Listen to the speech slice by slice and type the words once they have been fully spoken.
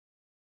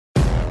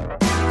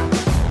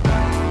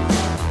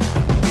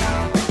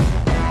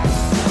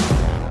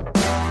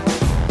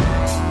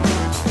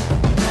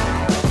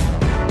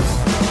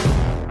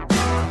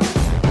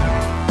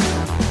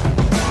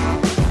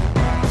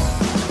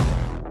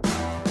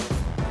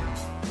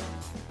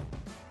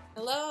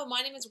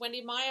My name is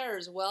Wendy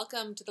Myers.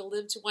 Welcome to the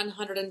Live to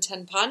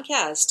 110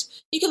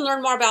 podcast. You can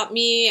learn more about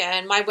me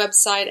and my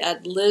website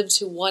at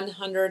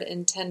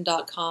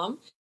liveto110.com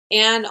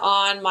and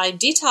on my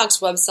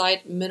detox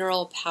website,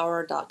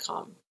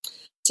 mineralpower.com.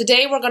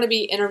 Today we're going to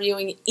be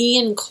interviewing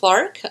Ian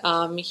Clark.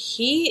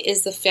 He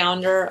is the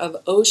founder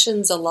of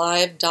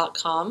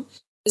oceansalive.com.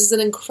 This is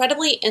an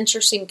incredibly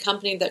interesting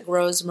company that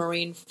grows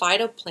marine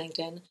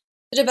phytoplankton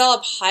to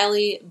develop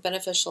highly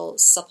beneficial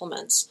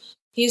supplements.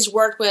 He's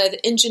worked with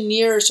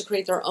engineers to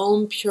create their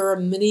own pure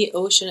mini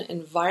ocean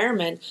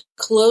environment,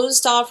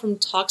 closed off from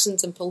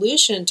toxins and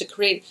pollution to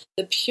create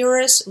the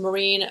purest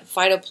marine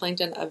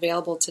phytoplankton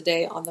available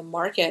today on the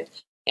market.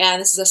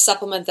 And this is a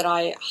supplement that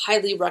I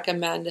highly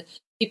recommend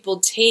people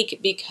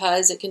take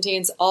because it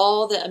contains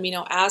all the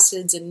amino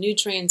acids and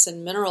nutrients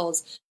and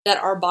minerals that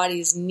our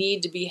bodies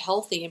need to be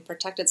healthy and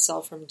protect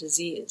itself from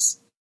disease.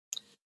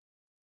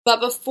 But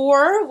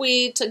before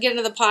we get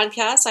into the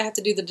podcast, I have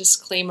to do the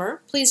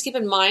disclaimer. Please keep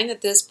in mind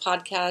that this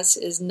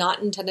podcast is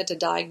not intended to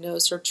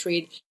diagnose or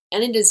treat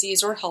any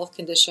disease or health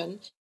condition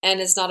and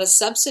is not a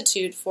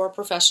substitute for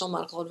professional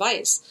medical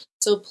advice.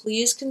 So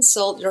please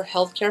consult your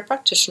healthcare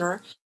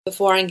practitioner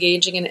before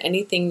engaging in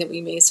anything that we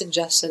may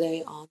suggest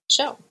today on the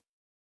show.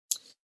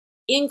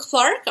 Ian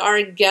Clark,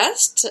 our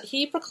guest,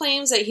 he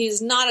proclaims that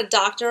he's not a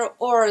doctor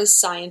or a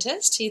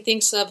scientist. He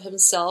thinks of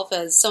himself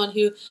as someone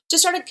who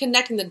just started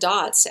connecting the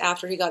dots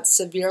after he got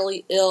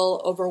severely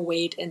ill,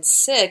 overweight, and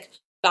sick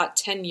about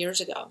 10 years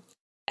ago.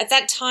 At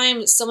that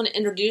time, someone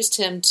introduced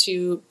him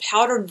to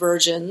powdered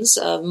versions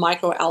of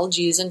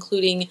microalgae,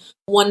 including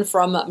one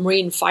from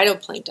marine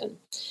phytoplankton.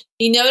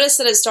 He noticed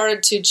that it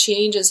started to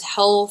change his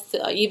health,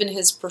 even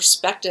his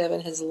perspective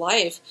and his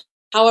life.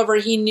 However,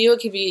 he knew it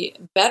could be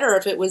better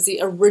if it was the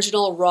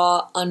original,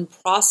 raw,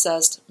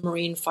 unprocessed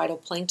marine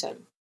phytoplankton.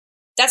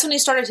 That's when he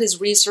started his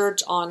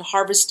research on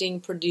harvesting,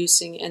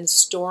 producing, and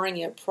storing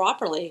it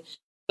properly.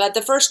 But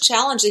the first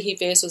challenge that he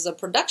faced was the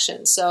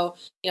production. So,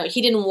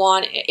 he didn't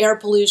want air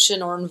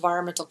pollution or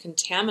environmental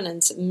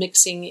contaminants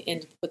mixing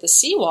in with the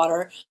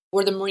seawater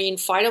where the marine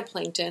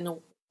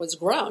phytoplankton was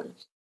grown.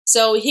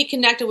 So he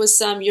connected with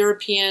some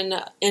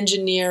European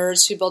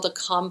engineers who built a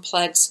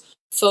complex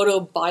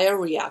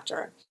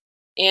photobioreactor.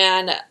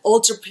 And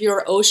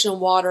ultra-pure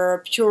ocean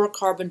water, pure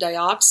carbon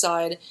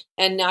dioxide,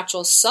 and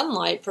natural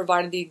sunlight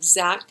provided the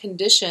exact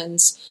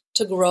conditions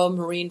to grow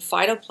marine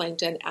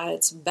phytoplankton at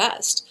its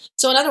best.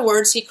 So in other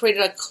words, he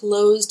created a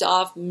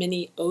closed-off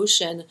mini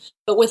ocean,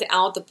 but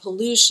without the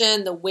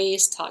pollution, the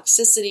waste,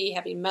 toxicity,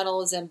 heavy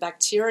metals, and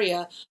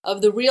bacteria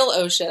of the real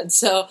ocean.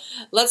 So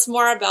let's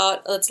learn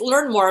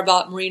more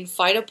about marine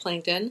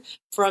phytoplankton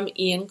from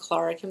Ian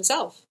Clark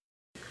himself.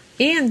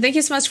 Ian, thank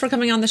you so much for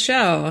coming on the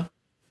show.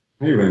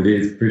 Hey,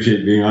 Wendy.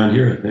 Appreciate being on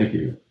here. Thank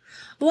you.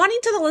 Why don't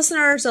you tell the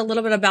listeners a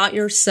little bit about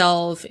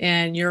yourself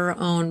and your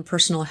own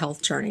personal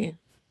health journey?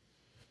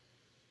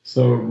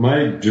 So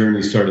my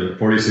journey started at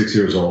 46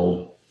 years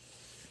old,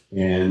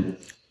 and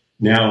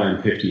now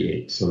I'm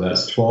 58. So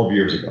that's 12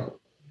 years ago.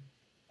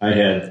 I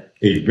had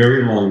a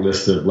very long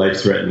list of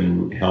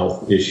life-threatening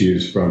health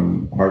issues,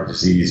 from heart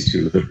disease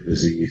to liver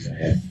disease. I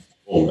had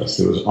illness.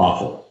 It was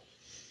awful.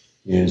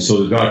 And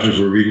so the doctors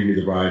were reading me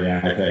the Riot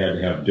Act. I had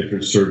to have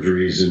different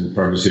surgeries and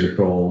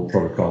pharmaceutical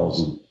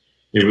protocols. And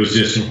it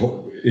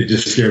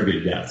just scared me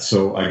to death.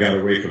 So I got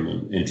away from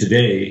them. And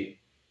today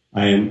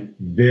I am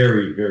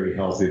very, very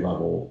healthy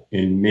level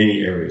in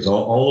many areas.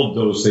 All of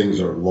those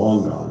things are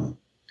long gone.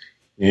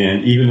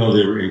 And even though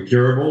they were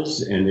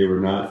incurables and they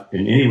were not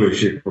in any way,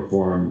 shape, or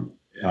form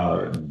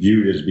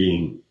viewed as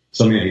being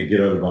something I could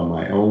get out of on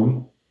my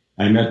own,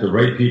 I met the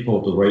right people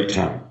at the right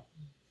time.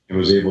 And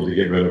was able to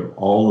get rid of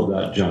all of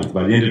that junk.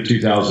 By the end of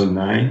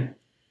 2009,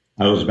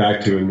 I was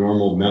back to a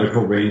normal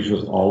medical range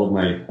with all of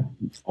my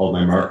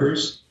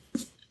markers.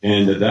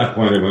 And at that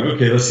point, I went,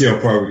 okay, let's see how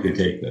far we can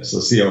take this.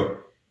 Let's see how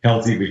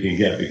healthy we can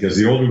get, because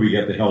the older we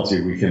get, the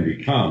healthier we can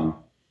become,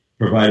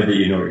 provided that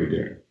you know what you're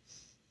doing.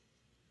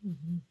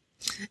 Mm-hmm.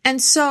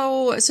 And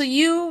so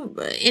you,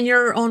 in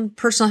your own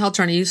personal health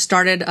journey, you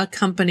started a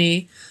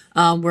company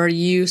where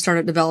you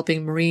started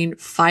developing marine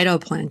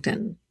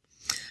phytoplankton.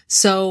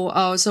 So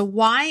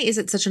why is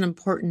it such an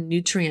important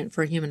nutrient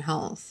for human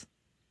health?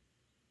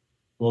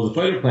 Well,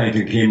 the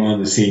phytoplankton came on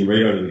the scene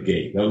right out of the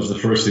gate. That was the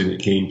first thing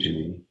that came to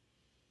me.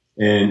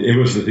 And it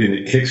was the thing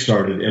that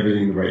kickstarted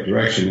everything in the right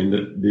direction. And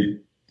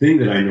the thing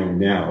that I know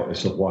now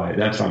as to why, at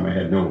that time I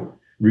had no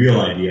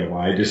real idea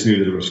why. I just knew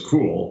that it was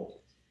cool.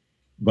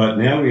 But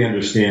now we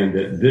understand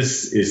that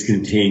this is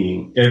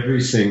containing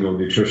every single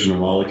nutritional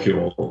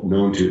molecule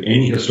known to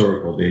any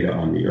historical data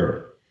on the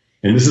earth.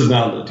 And this is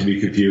not to be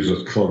confused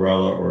with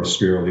chlorella or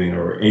spirulina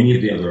or any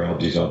of the other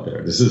algae out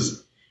there. This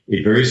is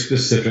a very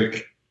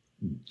specific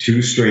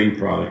 2-strain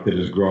product that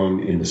is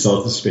grown in the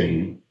south of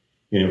Spain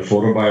in a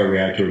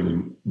photobioreactor in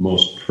the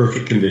most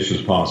perfect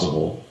conditions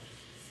possible.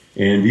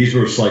 And these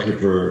were selected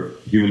for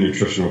human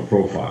nutritional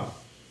profile.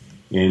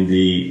 And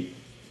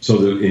so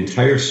the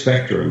entire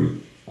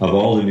spectrum of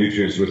all the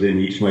nutrients within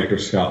each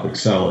microscopic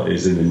cell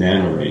is in the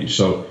nano range.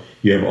 So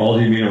You have all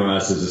the amino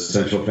acids,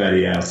 essential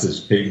fatty acids,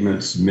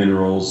 pigments,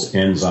 minerals,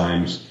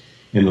 enzymes,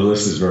 and the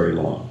list is very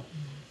long.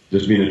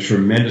 There's been a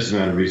tremendous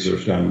amount of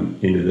research done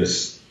into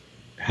this,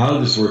 how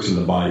this works in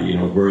the body,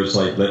 where it's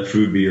like, let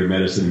food be your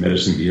medicine,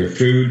 medicine be your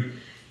food.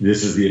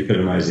 This is the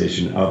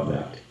epitomization of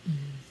that.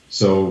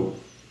 So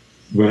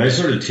when I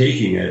started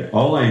taking it,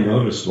 all I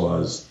noticed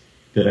was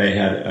that I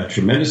had a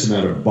tremendous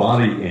amount of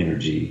body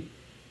energy,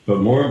 but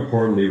more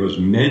importantly was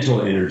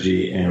mental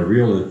energy, and a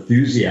real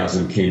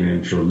enthusiasm came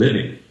in for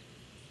living.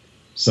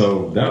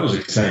 So that was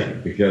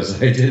exciting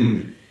because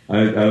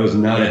I was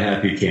not a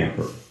happy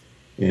camper.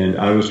 And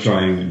I was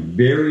trying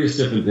various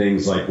different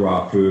things like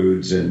raw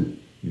foods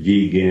and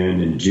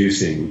vegan and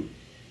juicing,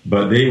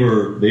 but they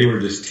were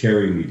just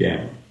tearing me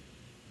down.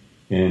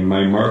 And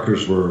my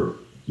markers were,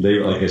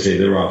 like I say,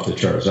 they were off the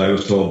charts. I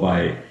was told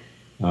by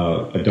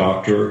a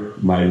doctor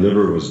my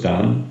liver was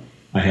done.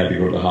 I had to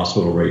go to the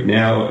hospital right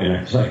now. And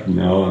I was like,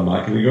 no, I'm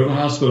not going to go to the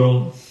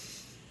hospital.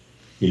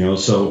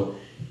 So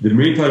the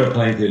marine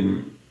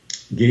phytoplankton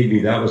gave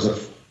me, that was a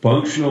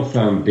functional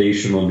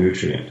foundational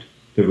nutrient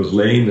that was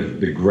laying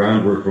the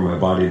groundwork for my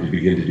body to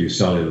begin to do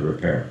cellular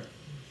repair.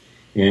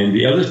 And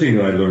the other thing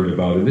that I learned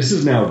about, and this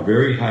is now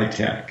very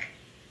high-tech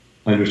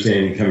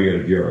understanding coming out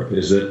of Europe,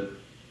 is that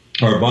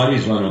our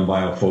bodies run on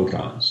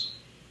biophotons.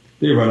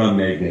 They run on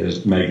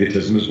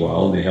magnetism as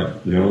well, and they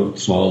have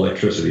small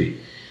electricity.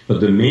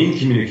 But the main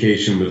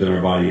communication within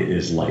our body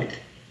is light.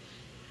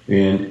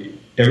 And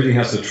everything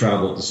has to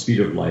travel at the speed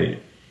of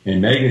light.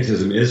 And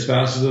magnetism is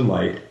faster than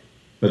light,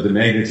 but the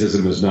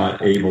magnetism is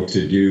not able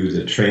to do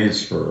the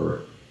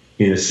transfer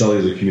in a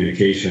cellular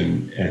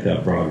communication at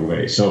that broad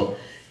way. So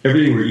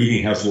everything we're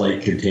eating has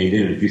light contained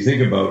in it. If you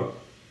think about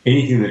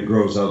anything that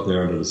grows out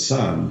there under the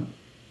sun,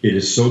 it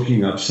is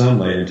soaking up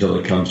sunlight until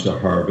it comes to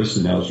harvest,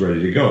 and now it's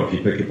ready to go. If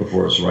you pick it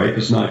before it's ripe,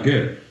 it's not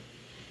good.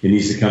 It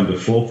needs to come to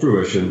full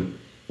fruition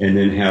and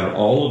then have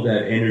all of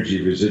that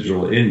energy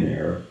residual in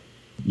there.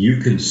 You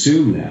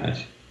consume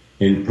that,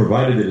 and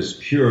provided that it's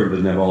pure and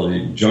doesn't have all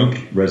the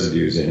junk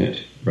residues in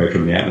it, right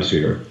from the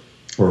atmosphere,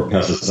 or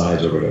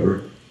pesticides or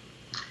whatever,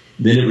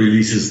 then it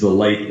releases the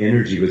light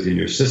energy within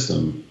your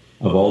system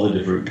of all the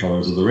different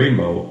colors of the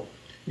rainbow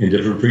in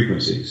different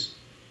frequencies.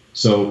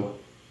 So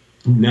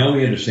now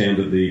we understand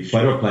that the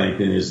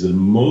phytoplankton is the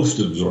most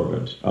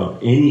absorbent of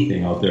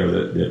anything out there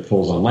that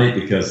pulls on light,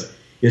 because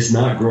it's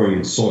not growing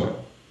in soil.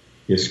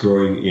 It's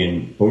growing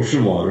in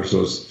ocean water,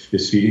 so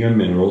it's feeding on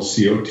minerals,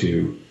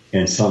 CO2,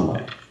 and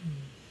sunlight.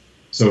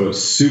 So it's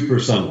super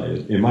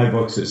sunlight. In my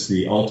books, it's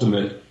the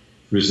ultimate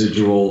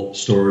residual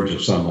storage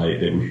of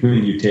sunlight, that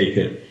when you take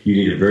it, you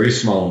need a very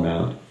small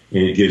amount,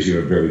 and it gives you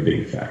a very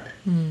big effect.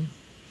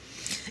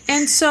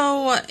 And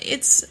so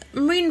it's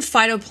marine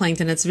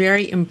phytoplankton. It's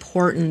very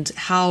important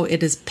how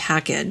it is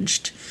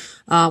packaged.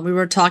 We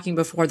were talking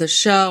before the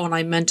show, and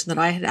I mentioned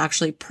that I had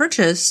actually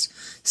purchased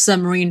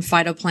some marine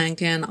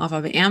phytoplankton off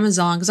of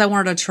Amazon because I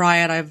wanted to try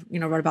it. I've,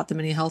 read about the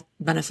many health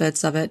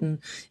benefits of it, and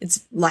it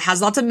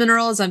has lots of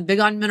minerals. I'm big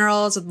on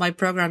minerals with my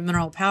program,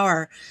 Mineral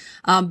Power.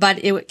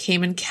 But it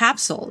came in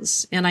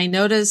capsules, and I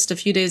noticed a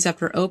few days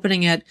after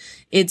opening it,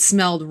 it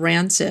smelled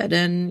rancid.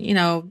 And,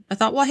 I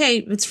thought, well, hey,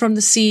 it's from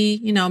the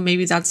sea.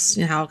 Maybe that's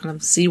how kind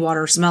of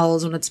seawater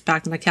smells when it's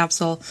packed in a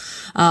capsule.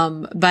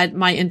 But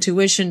my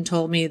intuition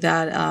told me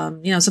that,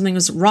 something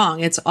was wrong.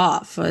 It's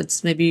off.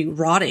 It's maybe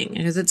rotting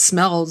because it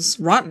smells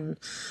rotten.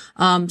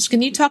 So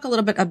can you talk a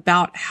little bit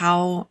about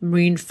how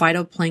marine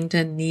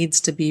phytoplankton needs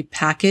to be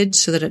packaged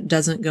so that it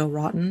doesn't go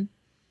rotten?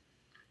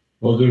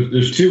 Well,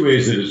 there's two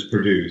ways that it's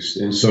produced.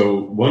 And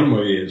so one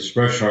way is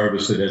fresh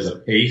harvested as a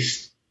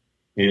paste,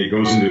 and it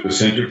goes into a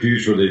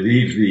centrifuge where they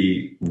leave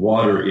the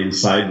water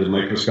inside the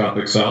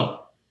microscopic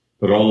cell,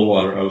 but all the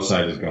water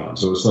outside is gone.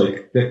 So it's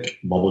like thick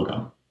bubble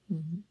gum.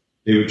 Mm-hmm.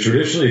 They would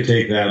traditionally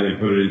take that and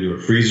put it into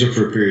a freezer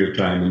for a period of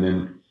time, and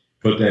then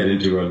put that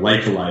into a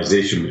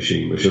lyophilization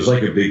machine, which is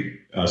like a big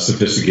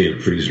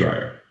sophisticated freeze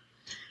dryer.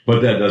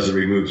 What that does, it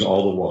removes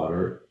all the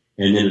water,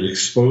 and then it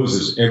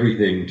exposes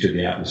everything to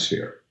the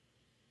atmosphere.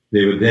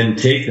 They would then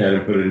take that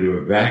and put it into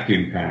a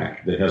vacuum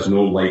pack that has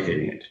no light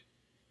hitting it,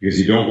 because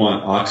you don't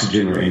want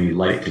oxygen or any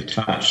light to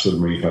touch the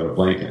marine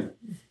phytoplankton.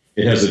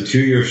 It has a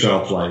 2-year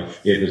shelf life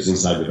if it's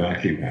inside the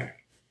vacuum pack.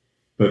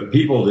 But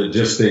people that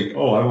just think,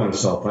 oh, I want to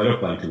sell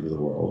phytoplankton to the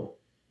world,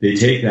 they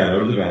take that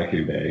out of the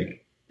vacuum bag,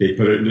 they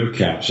put it into a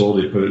capsule,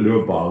 they put it into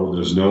a bottle,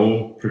 there's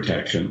no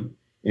protection,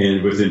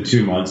 and within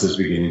 2 months it's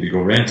beginning to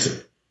go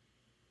rancid.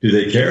 Do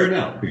they care?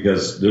 No,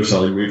 because they're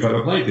selling marine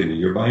phytoplankton, and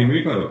you're buying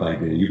marine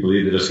phytoplankton, and you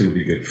believe that it's going to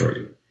be good for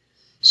you.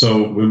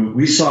 So when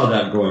we saw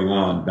that going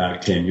on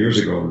back 10 years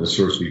ago when this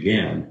first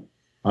began,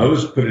 I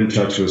was put in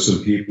touch with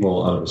some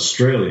people out of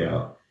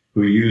Australia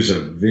who use a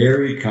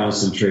very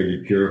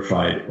concentrated,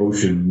 purified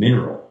ocean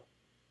mineral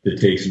that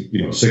takes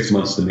 6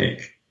 months to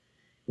make.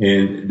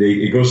 And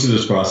it goes through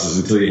this process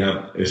until you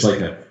have, it's like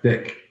a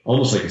thick,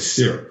 almost like a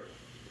syrup.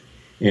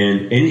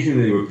 And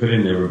anything they would put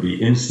in there would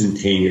be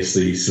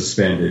instantaneously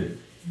suspended,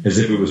 as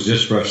if it was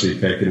just freshly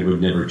picked, and it would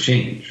never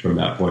change from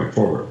that point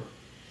forward.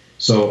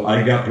 So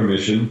I got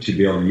permission to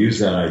be able to use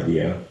that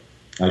idea.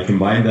 I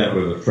combined that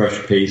with a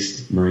fresh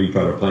paste marine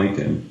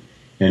phytoplankton,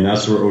 and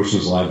that's where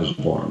Oceans Alive was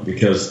born.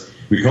 Because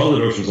we call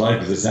it Oceans Alive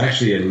because it's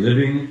actually a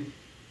living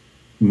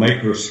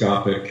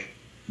microscopic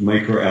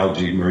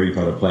microalgae marine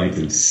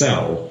phytoplankton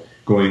cell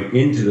going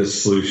into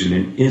this solution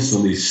and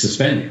instantly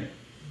suspending.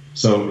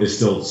 So it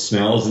still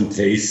smells and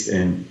tastes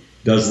and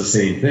does the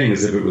same thing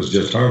as if it was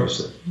just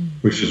harvested,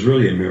 which is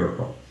really a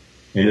miracle.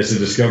 And it's a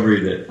discovery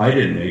that I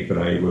didn't make, but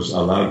I was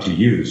allowed to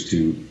use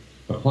to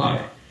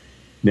apply.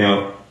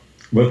 Now,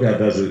 what that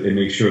does is it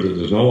makes sure that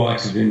there's no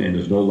oxygen and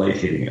there's no light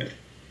hitting it.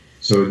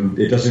 So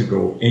it doesn't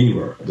go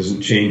anywhere. It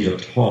doesn't change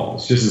at all.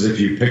 It's just as if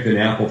you picked an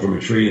apple from a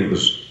tree and it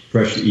was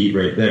fresh to eat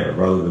right there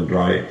rather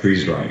than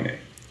freeze drying it.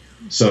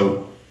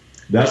 So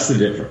that's the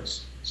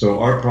difference. So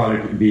our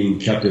product being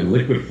kept in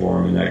liquid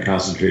form in that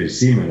concentrated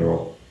sea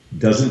mineral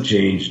doesn't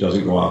change,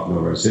 doesn't go off,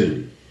 no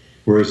acidity.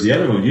 Whereas the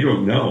other one, you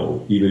don't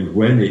know even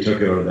when they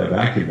took it out of that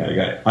vacuum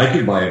bag. I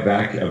could buy a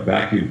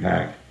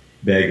vacuum-packed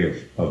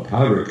bag of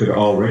powder. It could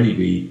already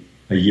be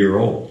a year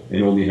old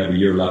and only have a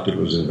year left if it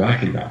was in a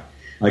vacuum bag.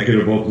 I could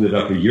have opened it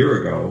up a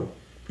year ago,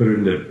 put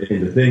it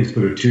into things,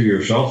 put a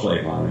 2-year shelf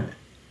life on it,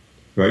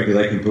 right? Because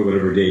I can put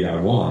whatever date I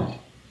want,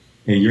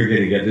 and you're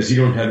going to get this.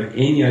 You don't have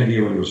any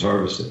idea when it was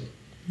harvested.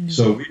 Mm-hmm.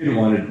 So we didn't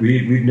want it.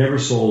 We've never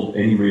sold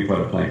any marine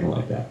phytoplankton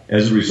like that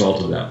as a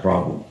result of that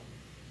problem,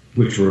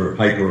 which we're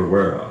hyper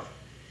aware of.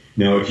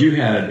 Now, if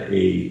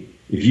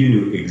you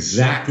knew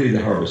exactly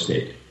the harvest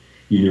date,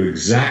 you knew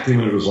exactly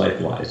when it was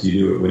lyophilized, you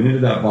knew it went into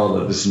that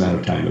bottle at this amount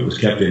of time, it was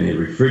kept in a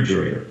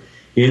refrigerator,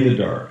 in the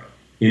dark,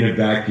 in a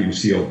vacuum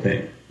sealed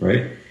thing,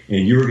 right?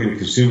 And you were going to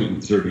consume it in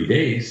 30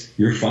 days,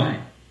 you're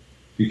fine.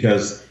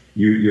 Because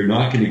you're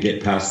not going to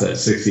get past that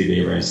 60-day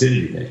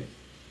rancidity thing.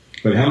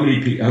 But how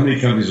many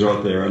companies are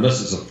out there,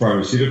 unless it's a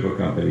pharmaceutical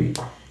company,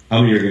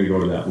 how many are going to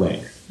go to that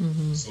length?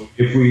 Mm-hmm. So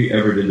if we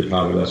ever did the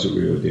powder, that's what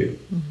we would do.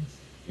 Mm-hmm.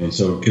 And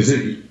so, because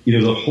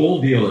the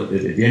whole deal at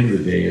the end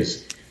of the day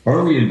is,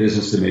 are we in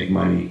business to make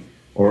money,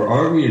 or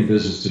are we in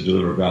business to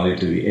deliver value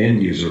to the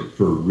end user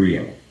for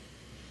real?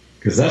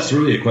 Because that's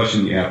really a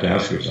question you have to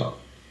ask yourself.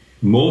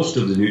 Most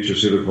of the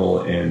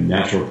nutraceutical and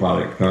natural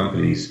product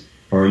companies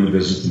are in the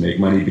business to make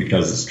money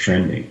because it's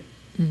trending,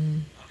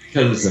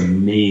 because it's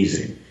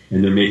amazing,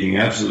 and they're making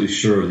absolutely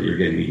sure that you're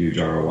getting a huge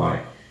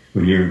ROI.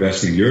 When you're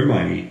investing your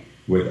money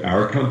with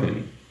our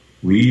company,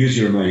 we use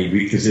your money,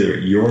 we consider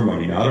it your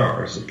money, not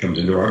ours. It comes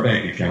into our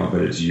bank account,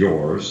 but it's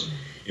yours,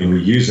 and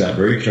we use that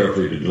very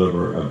carefully to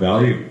deliver a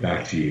value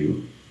back to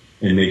you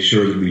and make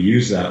sure that we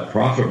use that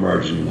profit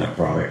margin in that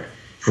product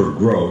for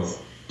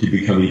growth to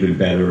become even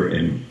better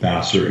and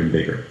faster and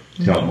bigger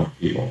to help more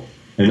people.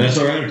 And that's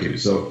our attitude.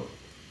 So,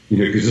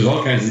 because there's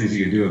all kinds of things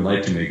you can do in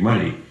life to make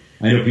money.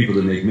 I know people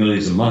that make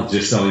millions a month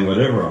just selling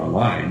whatever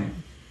online.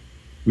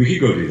 We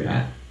could go do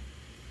that,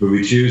 but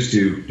we choose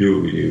to do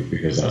what we do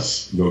because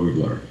that's what we've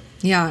learned.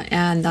 Yeah,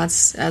 and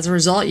that's, as a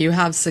result, you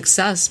have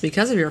success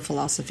because of your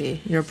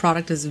philosophy. Your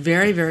product is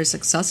very, very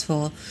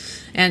successful.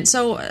 And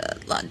so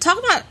talk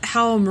about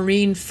how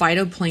marine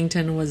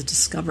phytoplankton was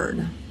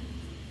discovered.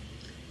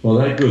 Well,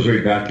 that goes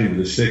right back into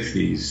the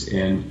 60s.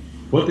 And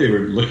what they were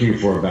looking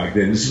for back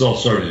then, this is all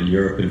started in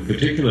Europe, and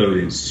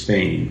particularly in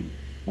Spain.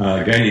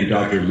 A guy named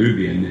Dr.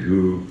 Lubian,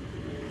 who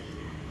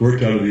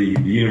worked out of the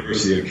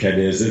University of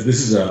Cadiz.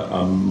 This is a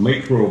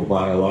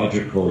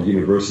microbiological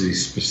university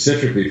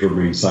specifically for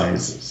marine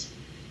sciences.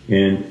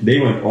 And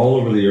they went all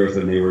over the earth,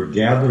 and they were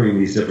gathering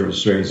these different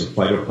strains of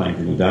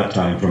phytoplankton at that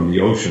time from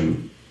the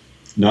ocean,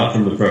 not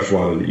from the fresh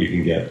water that you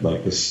can get,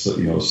 like this,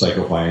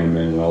 cyclophyllum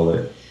and all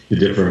the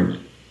different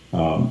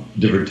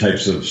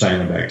types of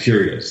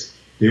cyanobacteria.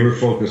 They were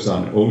focused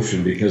on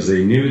ocean because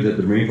they knew that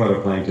the marine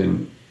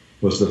phytoplankton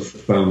was the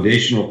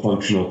foundational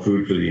functional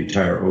food for the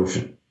entire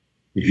ocean.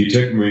 If you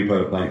took marine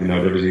phytoplankton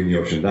out, everything in the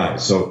ocean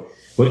dies. So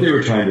what they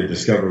were trying to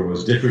discover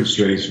was different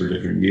strains for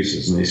different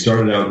uses. And they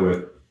started out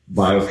with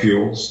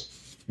biofuels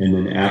and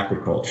then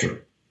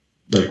aquaculture.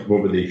 Like,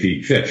 what would they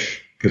feed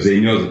fish? Because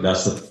they know that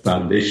that's the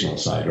foundational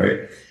side,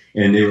 right?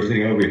 And they were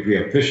thinking, if we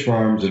have fish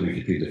farms and we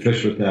could feed the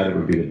fish with that, it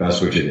would be the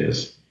best, which it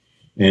is.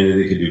 And then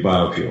they could do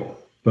biofuel.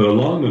 But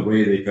along the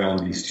way, they found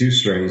these two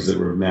strains that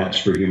were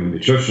matched for human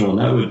nutritional,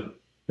 and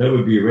that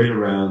would be right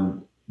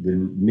around the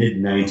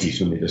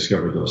mid-90s when they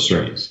discovered those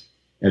strains.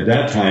 At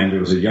that time, there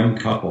was a young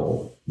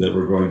couple that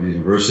were going to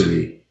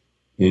university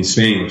in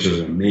Spain, which was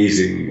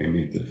amazing. I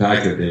mean, the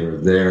fact that they were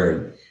there,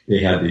 and they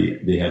had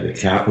the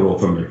capital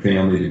from their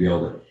family to be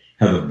able to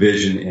have a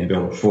vision and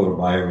build a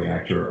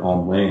photobioreactor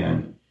on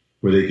land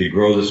where they could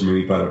grow this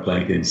marine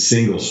phytoplankton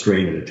single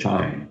strain at a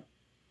time.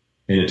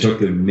 And it took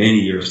them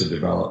many years to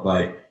develop.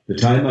 By the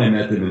time I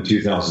met them in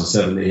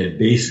 2007, they had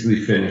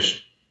basically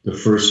finished the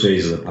first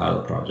phase of the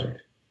pilot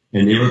project.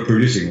 And they were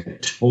producing a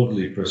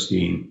totally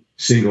pristine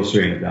single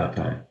strain at that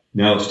time.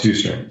 Now it's 2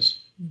 strains.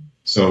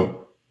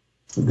 So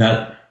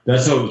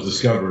that's how it was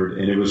discovered.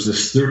 And it was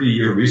this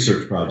 30-year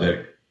research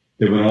project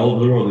that went all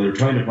over the world. And they were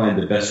trying to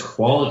find the best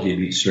quality of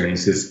each strain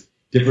because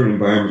different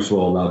environments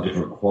will allow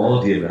different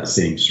quality of that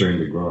same strain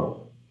to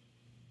grow.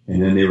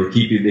 And then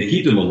they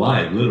keep them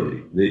alive,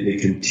 literally. They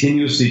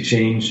continuously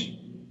change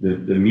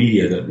the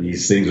media that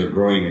these things are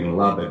growing in a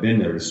lab. I've been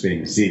there to Spain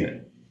and seen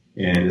it.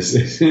 And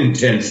it's an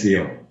intense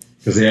deal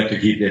because they have to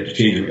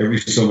change them every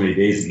so many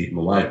days to keep them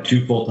alive.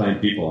 2 full-time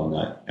people on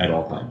that at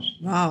all times.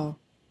 Wow.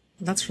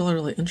 That's really,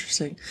 really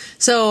interesting.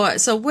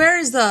 So where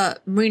is the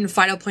marine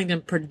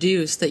phytoplankton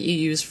produced that you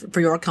use for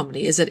your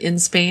company? Is it in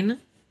Spain?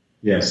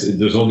 Yes.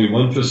 There's only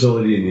one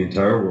facility in the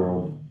entire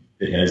world.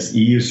 It has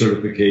EU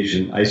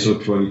certification,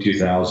 ISO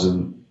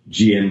 22000,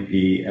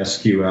 GMP,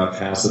 SQF,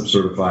 HACCP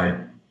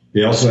certified.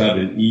 They also have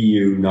an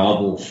EU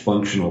novel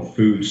functional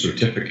food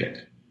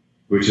certificate,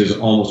 which is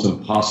almost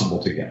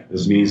impossible to get.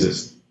 This means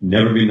it's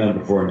never been done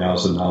before, and now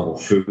it's a novel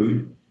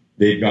food.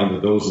 They've gone to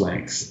those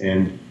lengths,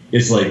 and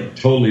it's like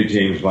totally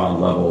James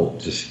Bond level,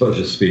 so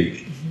to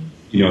speak,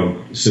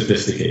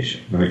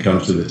 sophistication when it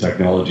comes to the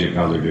technology of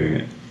how they're doing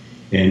it.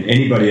 And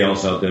anybody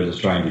else out there that's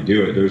trying to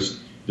do it,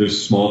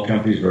 there's small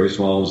companies, very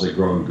small ones that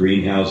grow in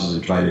greenhouses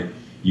and try to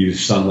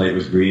use sunlight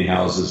with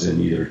greenhouses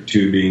and either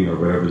tubing or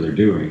whatever they're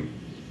doing.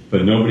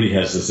 But nobody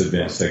has this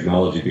advanced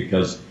technology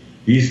because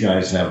these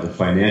guys have the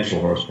financial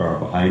horsepower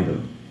behind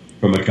them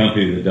from a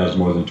company that does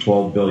more than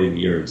 $12 billion a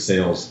year in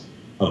sales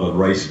of a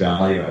rice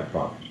value-add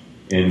product.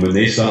 And when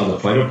they saw the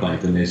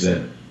phytoplankton, they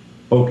said,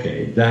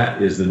 okay,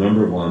 that is the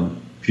number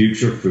one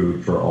future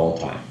food for all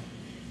time.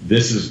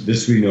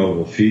 This we know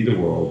will feed the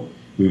world.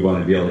 We want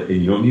to be able to,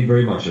 and you don't need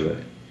very much of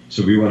it.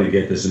 So we want to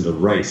get this into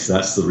rice.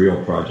 That's the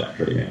real project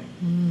right now.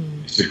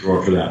 It's to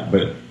grow for that.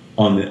 But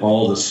on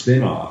all the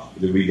spin-off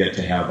that we get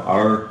to have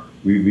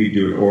we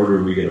do an order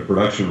and we get a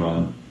production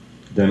run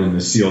done in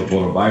the sealed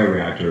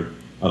photobioreactor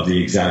of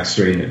the exact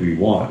strain that we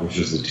want, which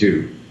is the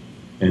 2.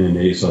 And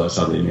then so that's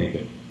how they make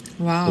it.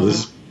 Wow. So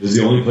this is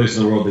the only place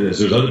in the world that is.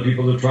 There's other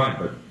people that try,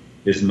 but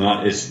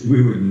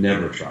we would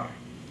never try.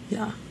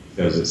 Yeah.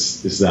 Because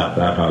it's that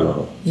high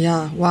level.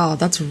 Yeah. Wow.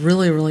 That's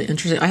really, really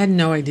interesting. I had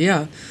no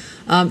idea.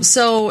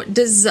 So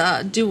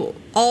do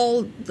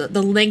all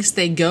the links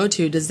they go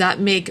to, does that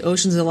make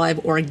Oceans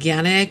Alive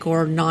organic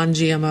or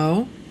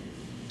non-GMO?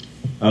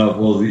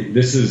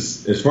 This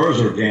is, as far as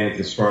organic,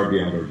 it's far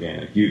beyond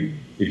organic.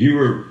 If you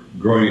were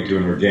growing into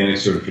an organic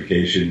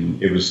certification,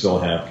 it would still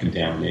have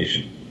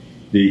contamination.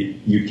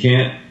 You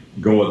can't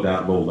go at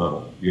that low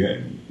level. You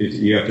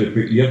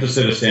have to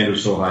set a standard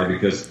so high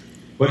because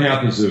what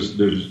happens is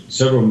there's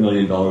several $1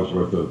 million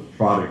worth of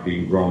product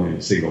being grown in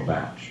a single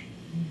batch.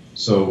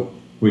 So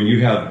when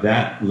you have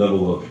that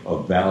level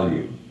of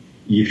value,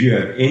 if you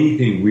have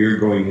anything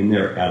weird going in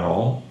there at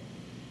all,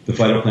 the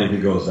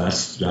phytoplankton goes,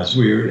 that's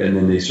weird, and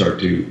then they start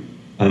to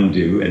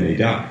undo and they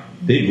die.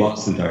 They've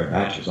lost entire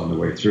batches on the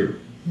way through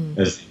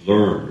as they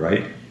learned,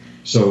 right?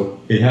 So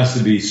it has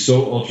to be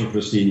so ultra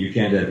pristine. You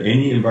can't have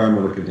any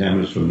environmental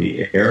contaminants from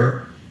the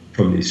air,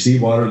 from the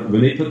seawater.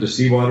 When they put the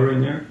seawater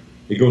in there,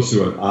 it goes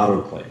through an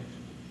autoclave.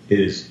 It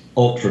is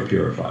ultra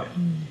purified.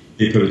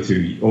 They put it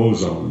through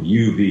ozone,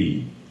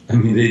 UV. I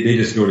mean, they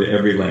just go to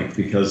every length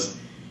because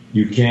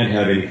you can't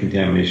have any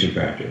contamination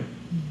factor.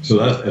 So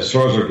that's, as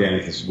far as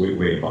organic, is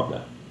way above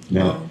that.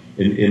 Now,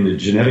 in the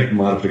genetic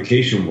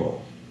modification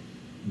world,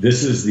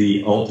 this is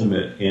the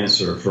ultimate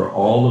answer for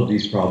all of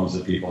these problems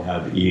that people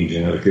have eating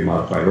genetically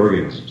modified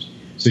organisms.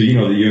 So that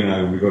you and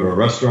I, when we go to a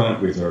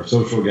restaurant with our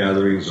social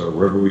gatherings or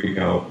wherever we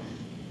go,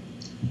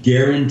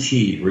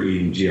 guaranteed we're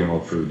eating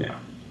GMO food now.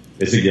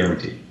 It's a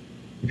guarantee.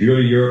 If you go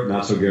to Europe,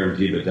 not so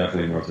guaranteed, but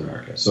definitely North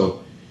America.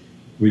 So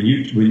when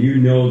you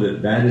know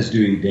that is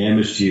doing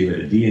damage to you at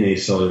a DNA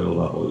cellular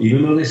level,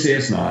 even though they say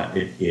it's not,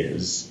 it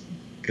is,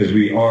 because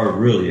we are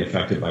really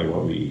affected by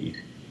what we eat.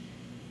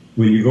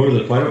 When you go to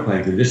the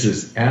phytoplankton, this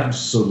is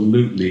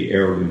absolutely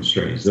heirloom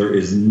strains. There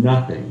is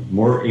nothing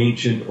more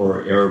ancient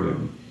or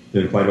heirloom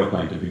than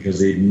phytoplankton because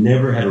they've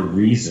never had a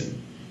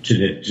reason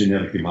to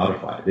genetically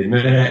modify it. They've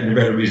never had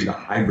a reason to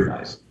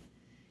hybridize it.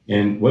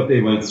 And what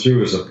they went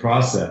through is a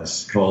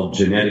process called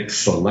genetic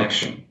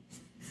selection.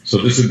 So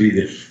this would be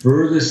the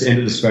furthest end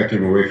of the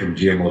spectrum away from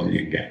GMO that you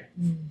can get.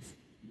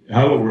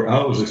 How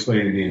it was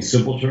explained to me in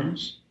simple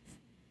terms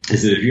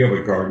is that if you have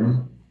a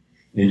garden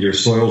and your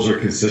soils are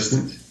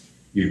consistent,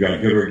 you've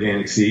got good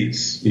organic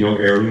seeds,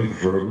 heirloom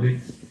preferably,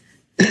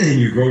 and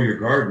you grow your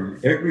garden,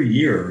 every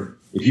year,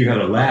 if you had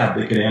a lab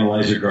that could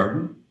analyze your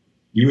garden,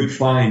 you would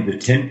find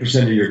that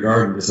 10% of your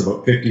garden is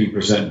about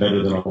 15%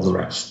 better than all the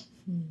rest.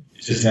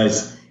 It just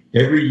has,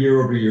 every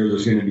year over year,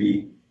 there's going to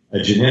be a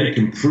genetic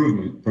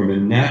improvement from a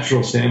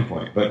natural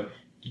standpoint. But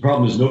the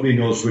problem is nobody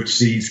knows which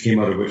seeds came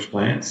out of which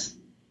plants.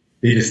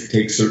 They just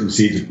take certain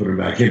seeds and put them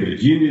back in. But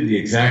if you knew the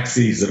exact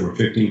seeds that were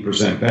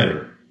 15%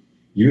 better,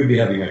 you would be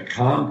having a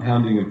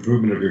compounding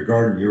improvement of your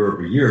garden year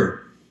over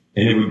year,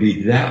 and it would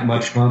be that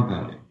much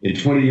compounding. In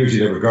 20 years,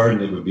 you'd have a garden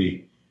that would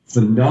be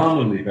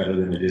phenomenally better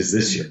than it is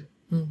this year.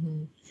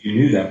 Mm-hmm. You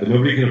knew that, but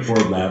nobody can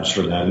afford labs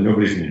for that, and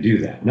nobody's going to do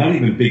that. Not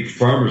even big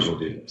farmers will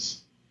do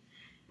this.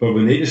 But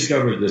when they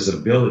discovered this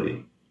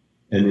ability,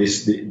 and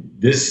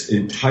this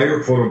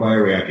entire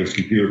photobioreactor is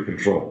computer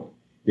controlled,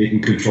 they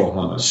can control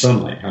how much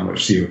sunlight, how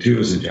much CO2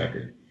 is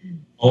injected,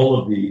 all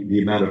of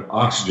the amount of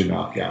oxygen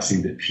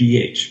off-gassing, the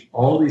pH,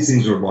 all these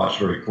things are watched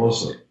very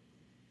closely.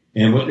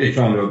 And what they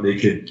found out, they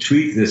could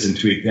tweak this and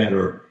tweak that,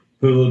 or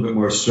put a little bit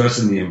more stress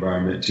in the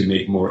environment to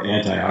make more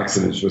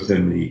antioxidants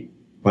within the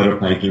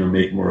phytoplankton, or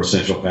make more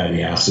essential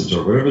fatty acids,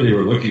 or whatever they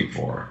were looking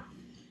for.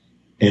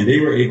 And they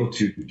were able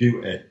to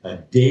do a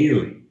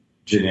daily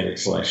genetic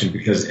selection,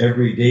 because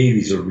every day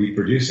these are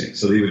reproducing.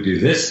 So they would do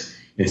this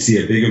and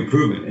see a big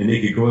improvement, and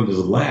they could go into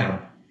the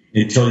lab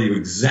and tell you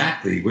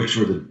exactly which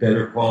were the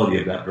better quality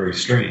of that very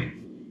strain.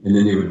 And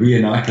then they would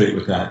re-inoculate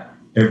with that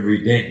every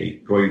day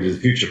going into the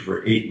future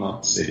for 8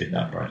 months. They did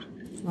that project.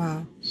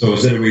 Wow. So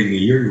instead of waiting a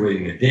year, you're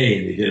waiting a day,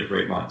 and they did it for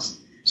 8 months.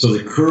 So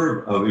the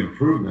curve of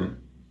improvement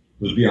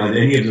was beyond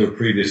any of their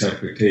previous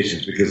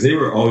expectations, because they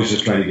were always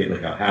just trying to get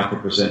like a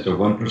 0.5% to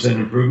 1%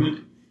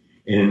 improvement.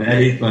 And in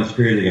that 8 month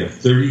period, they got a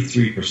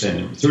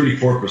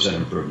 34%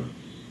 improvement.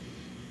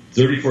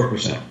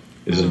 34%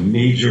 is a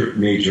major,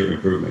 major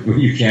improvement when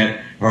you can't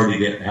hardly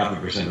get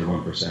 0.5% or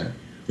 1%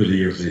 for the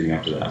years leading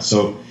up to that.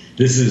 So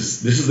this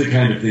is the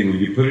kind of thing, when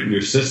you put it in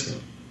your system,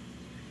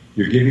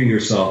 you're giving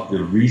yourself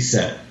the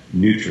reset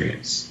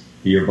nutrients.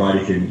 Your body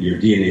your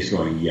DNA is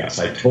going, yes,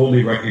 I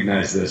totally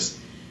recognize this.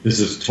 This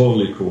is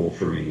totally cool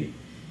for me.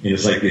 And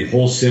it's like the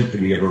whole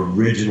symphony of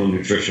original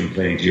nutrition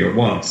playing to you at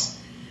once.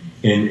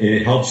 And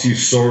it helps you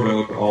sort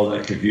out all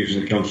that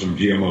confusion that comes from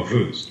GMO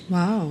foods.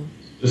 Wow.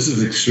 This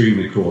is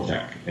extremely cool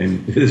tech.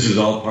 And this is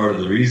all part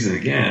of the reason,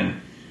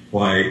 again,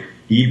 why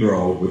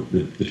Ebro,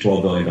 with the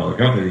 $12 billion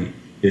company,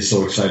 is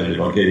so excited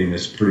about getting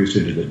this produced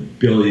into the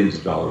billions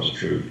of dollars of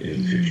food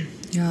in the future.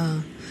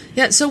 Yeah.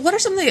 Yeah. So what are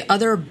some of the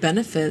other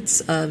benefits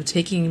of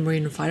taking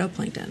marine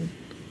phytoplankton?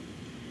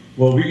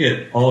 Well, we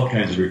get all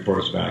kinds of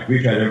reports back.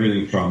 We've had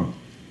everything from,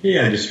 hey,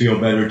 I just feel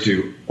better,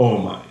 to,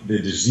 oh, the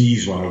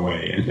disease went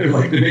away. And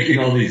they're making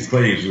all these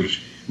claims,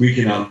 which we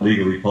cannot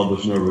legally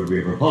publish, nor would we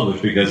ever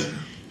publish, because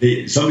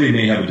somebody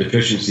may have a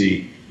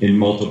deficiency in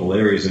multiple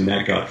areas, and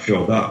that got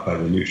filled up by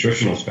the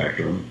nutritional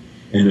spectrum,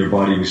 and their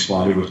body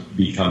responded with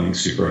becoming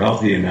super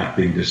healthy, and that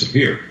thing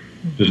disappeared.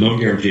 There's no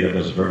guarantee that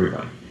does it for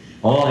everybody.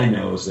 All I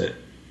know is that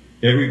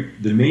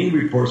the main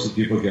reports that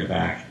people get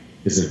back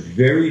is a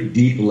very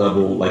deep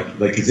level,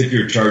 like as if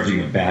you're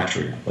charging a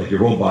battery. Like your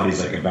whole body's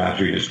like a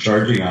battery, just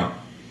charging up.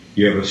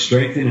 You have a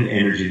strength and an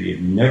energy that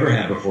you've never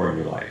had before in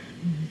your life.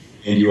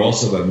 Mm-hmm. And you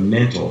also have a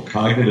mental,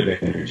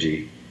 cognitive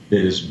energy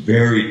that is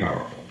very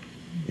powerful.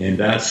 And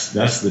that's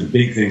the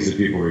big things that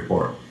people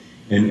report.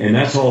 And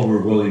that's all we're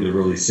willing to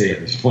really say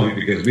at this point,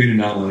 because we do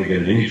not want to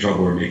get in any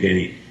trouble or make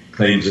any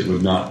claims that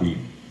would not be,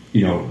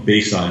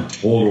 based on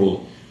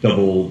total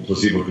double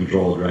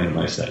placebo-controlled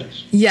randomized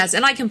studies. Yes,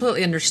 and I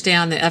completely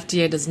understand the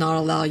FDA does not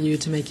allow you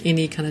to make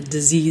any kind of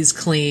disease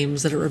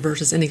claims that it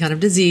reverses any kind of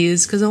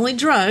disease, because only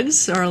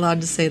drugs are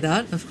allowed to say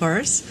that, of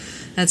course.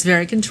 That's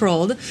very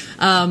controlled.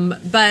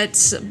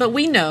 But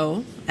we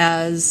know,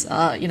 as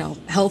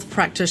health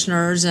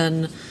practitioners,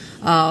 and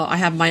I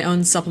have my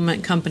own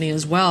supplement company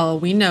as well,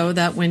 we know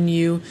that when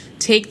you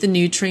take the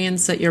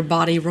nutrients that your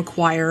body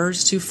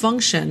requires to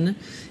function,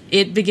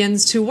 it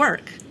begins to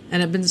work.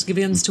 And it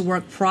begins to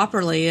work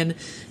properly, in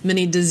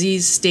many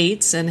disease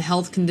states and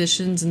health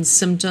conditions and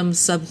symptoms,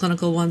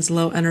 subclinical ones,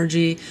 low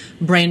energy,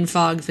 brain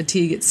fog,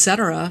 fatigue,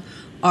 etc.,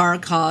 are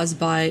caused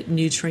by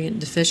nutrient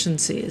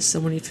deficiencies. So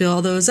when you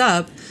fill those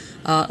up,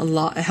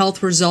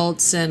 health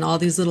results and all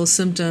these little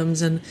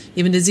symptoms and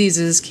even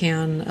diseases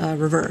can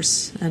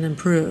reverse and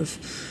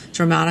improve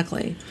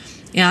dramatically.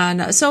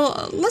 And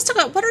so let's talk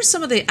about, what are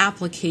some of the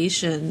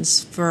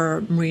applications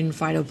for marine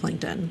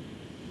phytoplankton?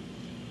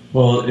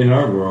 Well, in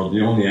our world,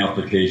 the only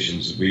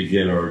applications we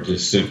get are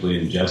just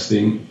simply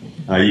ingesting.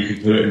 You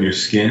can put it in your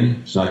skin.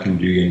 It's not going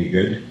to do you any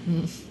good.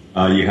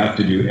 You have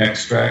to do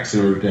extracts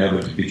in order to have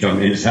it to become,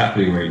 and it's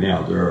happening right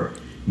now. There are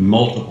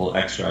multiple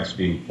extracts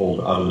being pulled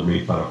out of the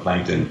marine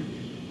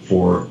phytoplankton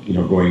for,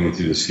 going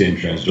into the skin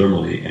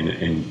transdermally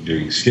and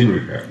doing skin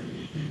repair.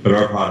 But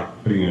our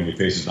product, putting it on your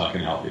face, is not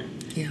going to help you.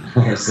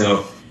 Yeah.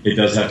 So it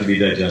does have to be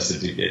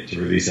digested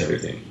to release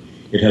everything.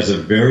 It has a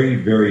very,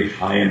 very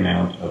high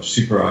amount of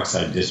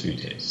superoxide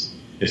dismutase.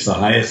 It's the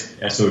highest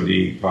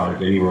SOD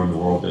product anywhere in the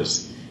world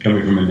that's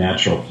coming from a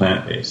natural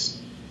plant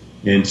base.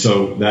 And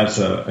so that's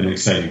an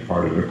exciting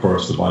part of it. Of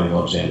course, the body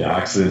loves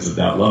antioxidants at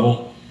that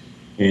level.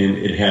 And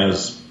it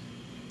has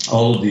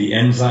all of the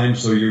enzymes.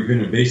 So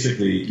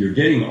you're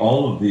getting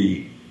all of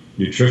the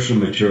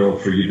nutritional material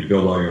for you to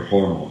build all your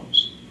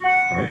hormones,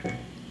 right?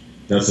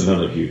 That's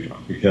another huge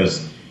one,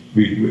 because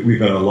we've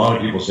had a lot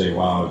of people say,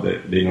 wow,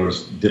 that they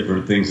notice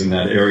different things in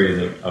that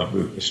area,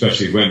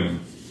 especially women,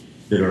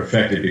 that are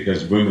affected,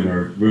 because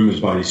women's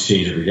bodies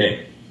change every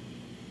day,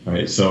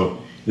 right?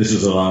 So this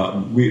is a lot.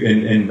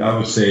 And I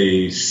would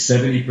say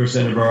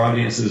 70% of our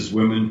audience is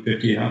women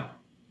 50 and up.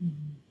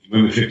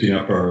 Women 50 and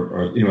up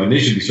are and they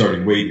should be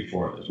starting way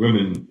before this.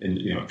 Women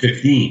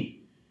 15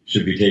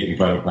 should be taking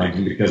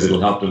phytoplankton, because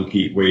it'll help them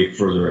keep way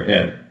further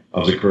ahead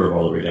of the curve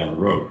all the way down the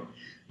road.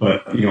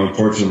 But,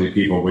 unfortunately,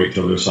 people wait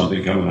till there's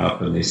something coming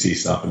up and they see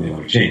stuff and they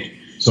want to change.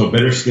 So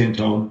better skin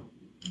tone.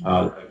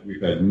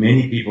 We've had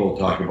many people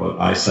talk about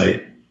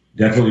eyesight,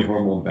 definitely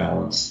hormone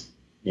balance,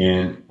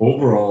 and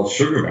overall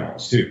sugar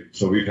balance, too.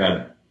 So we've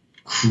had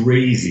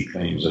crazy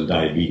claims on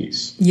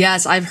diabetes.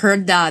 Yes, I've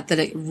heard that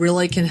it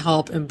really can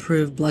help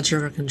improve blood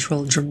sugar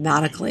control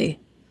dramatically.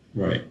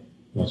 Right.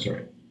 That's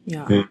right.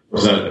 Yeah. And of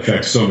course, that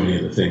affects so many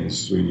other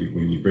things when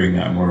you bring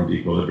that more into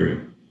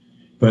equilibrium.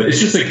 But it's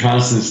just a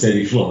constant,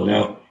 steady flow.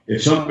 Now,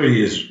 if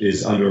somebody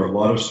is under a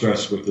lot of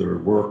stress with their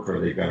work or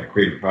they've got a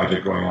creative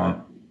project going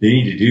on, they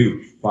need to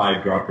do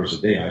 5 droppers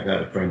a day. I've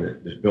had a friend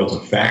that built a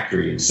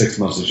factory in 6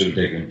 months. It should have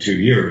taken him 2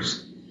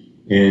 years.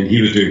 And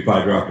he was doing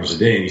 5 droppers a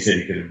day, and he said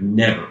he could have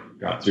never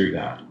got through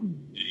that.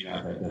 He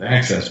had that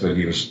access, but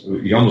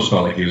he almost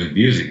felt like he was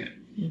abusing it.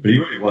 But he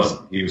really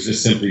wasn't. He was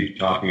just simply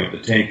topping up the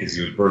tank because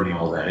he was burning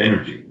all that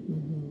energy.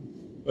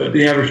 But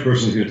the average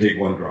person is going to take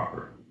 1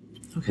 dropper.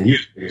 Okay. And he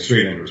was taking it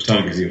straight under his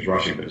tongue because he was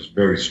rushing, but it's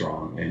very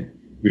strong. And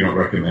we don't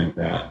recommend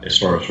that as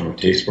far as from a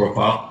taste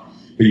profile.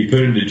 But you put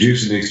it into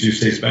juice, it makes juice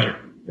taste better.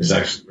 It's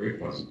actually very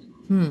pleasant.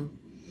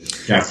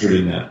 It's captured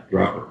in that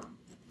dropper.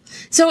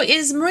 So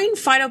is marine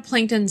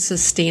phytoplankton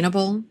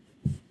sustainable?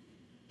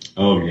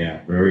 Oh,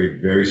 yeah. Very,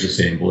 very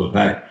sustainable. In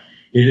fact,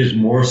 it is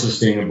more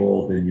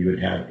sustainable than you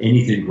would have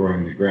anything growing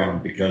in the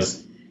ground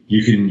because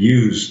you can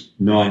use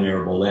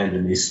non-arable land,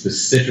 and they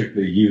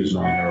specifically use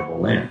non-arable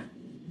land.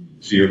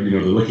 So they're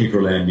looking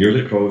for land near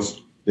the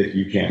coast that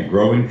you can't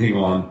grow anything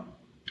on,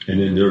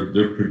 and then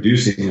they're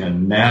producing a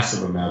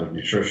massive amount of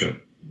nutrition,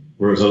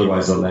 whereas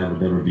otherwise the land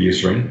would never be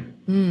used for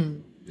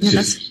anything. It's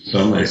just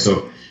sunlight.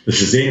 So the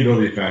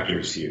sustainability factor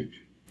is huge,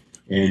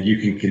 and you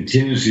can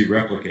continuously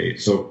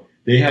replicate. So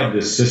they have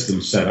this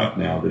system set up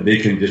now that they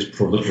can just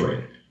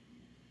proliferate.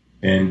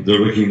 And they're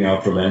looking now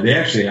for land. They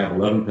actually have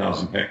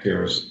 11,000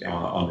 hectares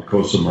on the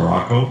coast of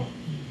Morocco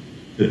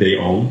that they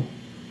own.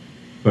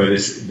 But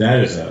that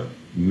is a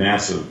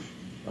massive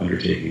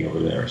undertaking over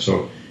there.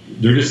 So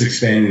they're just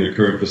expanding their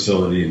current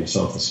facility in the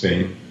south of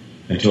Spain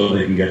until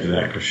they can get to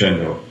that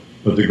crescendo.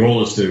 But the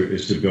goal is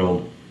to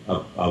build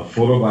a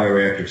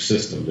photobioreactor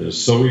system that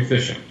is so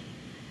efficient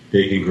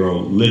they can grow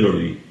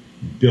literally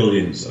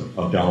billions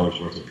of dollars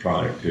worth of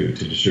product to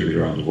distribute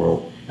around the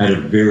world at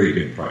a very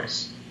good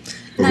price.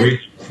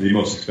 The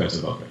most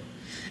expensive out there.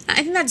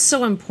 I think that's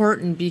so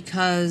important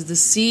because the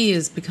sea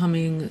is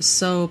becoming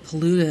so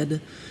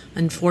polluted,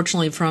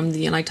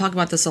 unfortunately, and I talk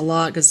about this a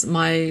lot because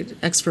my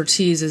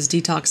expertise is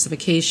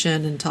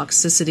detoxification and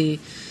toxicity.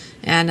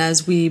 And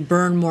as we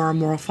burn more and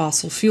more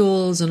fossil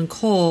fuels and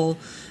coal,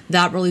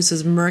 that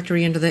releases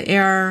mercury into the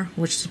air,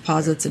 which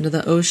deposits into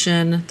the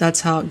ocean.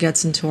 That's how it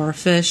gets into our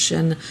fish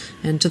and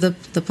into the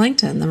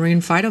plankton, the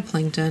marine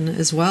phytoplankton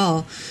as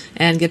well,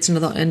 and gets into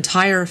the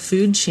entire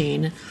food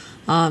chain.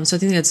 So I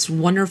think it's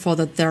wonderful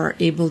that they're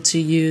able to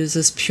use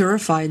this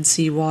purified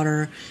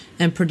seawater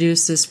and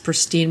produce this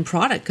pristine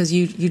product because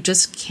you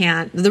just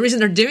can't. The reason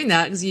they're doing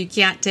that is you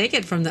can't take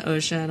it from the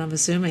ocean, I'm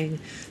assuming,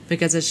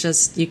 because it's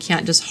just you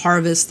can't just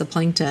harvest the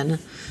plankton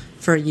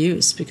for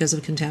use because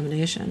of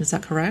contamination. Is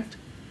that correct?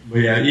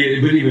 Well, yeah,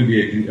 it would even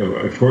be,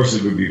 of course,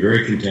 it would be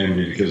very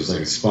contaminated because it's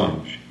like a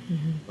sponge.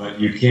 But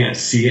you can't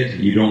see it.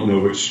 You don't know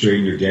which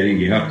strain you're getting.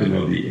 You have to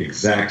know the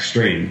exact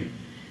strain.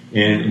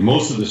 And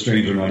most of the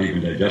strains are not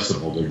even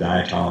digestible. They're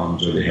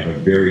diatoms, or they have a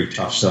very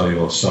tough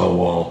cellulose cell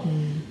wall.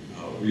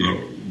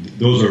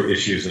 Those are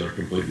issues that are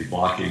completely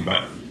blocking.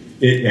 But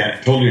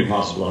it's totally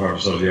impossible to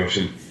harvest out of the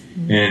ocean.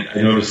 And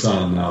I noticed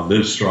on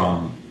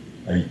Livestrong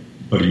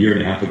about a year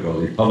and a half ago,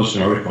 they published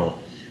an article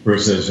where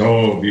it says,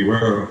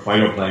 beware of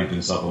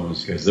phytoplankton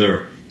supplements because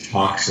they're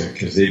toxic,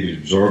 because they've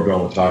absorbed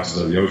all the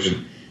toxins of the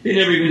ocean. They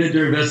never even did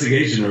their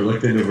investigation or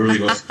looked into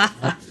really what's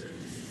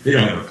They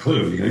don't have a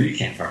clue. You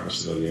can't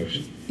harvest it out of the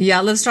ocean.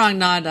 Yeah, Livestrong,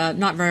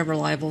 not very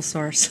reliable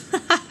source.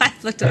 I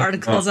looked at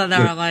articles on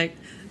there. I'm like,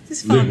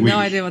 these folks have no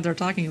idea what they're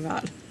talking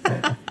about.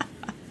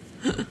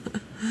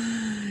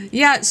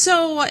 Yeah.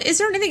 So, is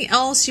there anything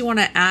else you want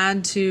to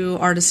add to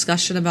our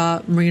discussion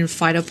about marine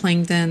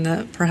phytoplankton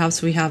that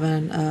perhaps we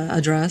haven't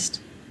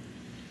addressed?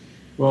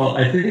 Well,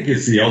 I think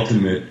it's the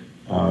ultimate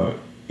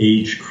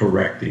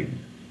age-correcting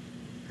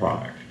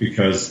product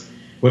because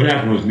what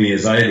happened with me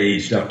is I had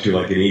aged up to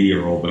like an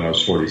 80-year-old when I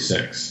was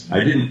 46.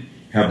 I didn't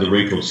have the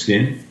wrinkled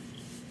skin,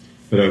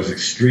 but I was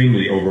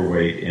extremely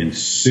overweight and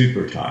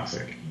super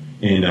toxic,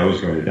 and I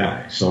was going to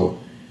die. So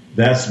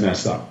that's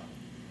messed up.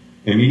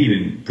 I mean,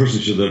 even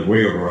persons should live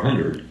way over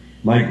 100.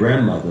 My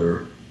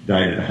grandmother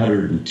died at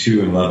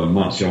 102 and 11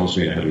 months. She almost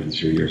made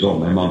 103 years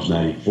old. My mom's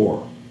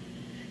 94.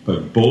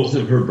 But both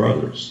of her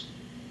brothers,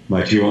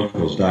 my 2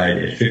 uncles, died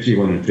at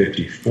 51 and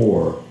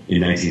 54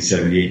 in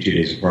 1978, 2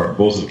 days apart,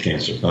 both of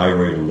cancer,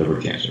 thyroid and liver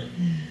cancer.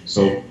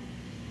 So,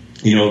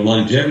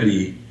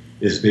 longevity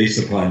is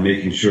based upon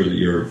making sure that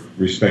you're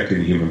respecting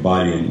the human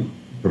body and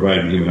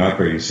providing the human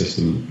operating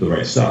system the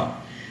right stuff.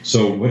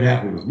 So what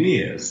happened with me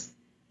is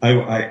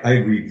I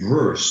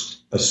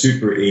reversed a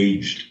super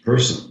aged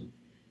person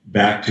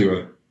back to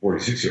a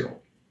 46-year-old.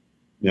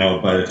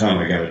 Now, by the time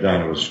I got it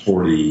done, I was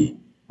 40.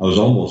 I was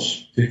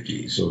almost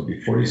 50, so it would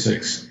be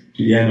 46.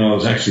 Yeah, no, I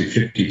was actually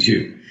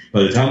 52.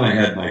 By the time I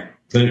had my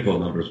clinical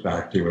numbers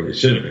back to where they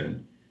should have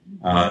been,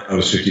 I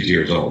was 52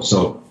 years old.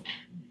 So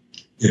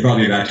it brought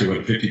me back to what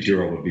a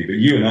 52-year-old would be. But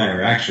you and I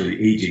are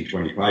actually aging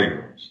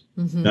 25-year-olds.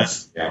 Mm-hmm.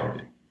 That's the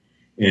reality.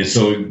 And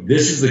so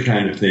this is the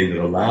kind of thing that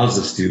allows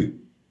us to,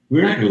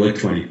 we're not going to look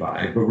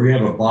 25, but we're going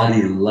to have a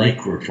body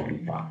like we're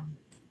 25.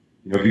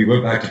 You know, if you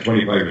went back to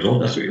 25 years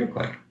old, that's what you look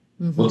like.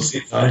 Mm-hmm. Well,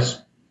 same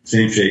size,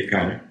 same shape,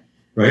 kind of,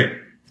 right?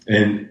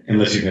 And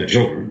unless you've had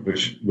children,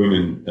 which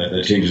women,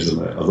 that changes them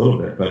a little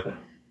bit. But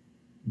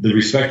the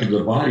respect of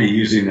the body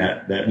using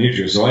that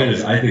nutrient. So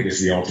I think it's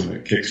the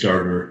ultimate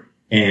Kickstarter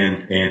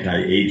and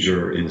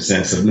anti-ager in the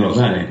sense of, no, it's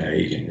not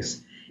anti-aging.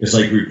 It's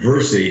like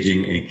reverse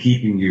aging and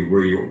keeping you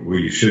where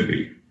you should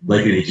be,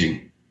 like an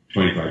aging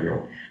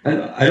 25-year-old.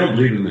 And I don't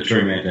believe in the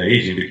term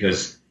anti-aging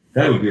because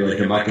that would be like,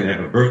 am I going to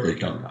have a birthday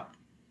coming up?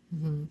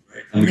 Mm-hmm.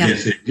 Right? I'm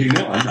against aging.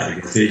 No, I'm not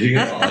against aging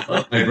at all. I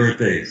love my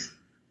birthdays.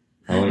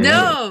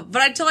 No,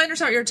 but I totally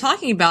understand what you're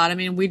talking about. I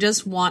mean, we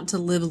just want to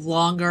live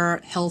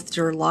longer,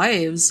 healthier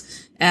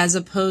lives as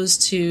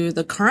opposed to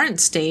the current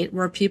state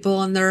where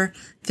people in their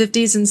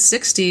 50s and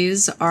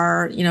 60s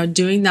are, you know,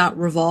 doing that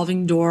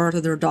revolving door to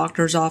their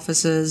doctor's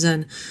offices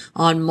and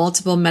on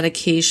multiple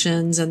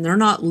medications, and they're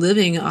not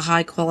living a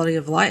high quality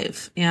of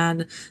life.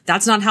 And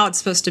that's not how it's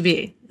supposed to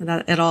be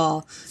at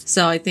all.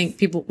 So I think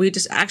we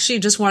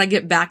just want to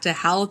get back to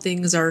how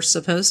things are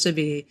supposed to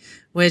be,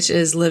 which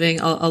is living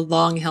a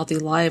long, healthy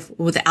life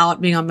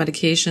without being on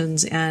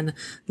medications and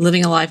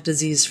living a life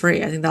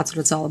disease-free. I think that's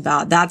what it's all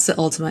about. That's the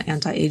ultimate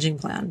anti-aging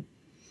plan.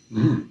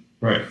 Mm-hmm.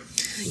 Right.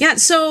 Yeah.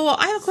 So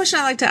I have a question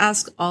I like to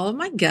ask all of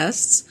my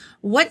guests.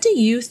 What do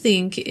you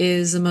think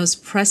is the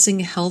most pressing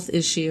health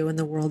issue in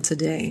the world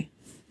today?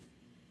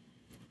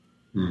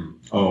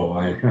 Oh,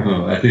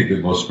 I think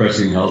the most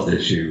pressing health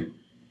issue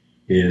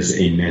is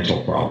a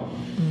mental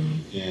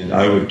problem. And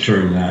I would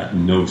term that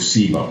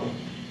nocebo.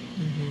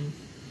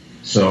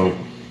 So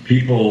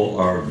people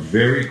are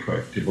very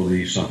quick to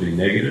believe something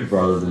negative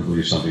rather than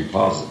believe something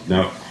positive.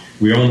 Now,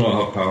 we all know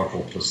how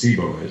powerful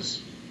placebo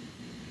is.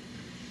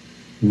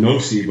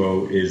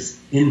 Nocebo is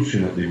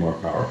infinitely more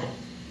powerful.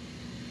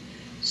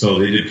 So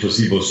they did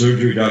placebo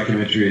surgery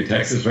documentary in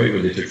Texas, right,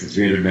 where they took the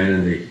 300 men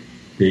and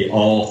they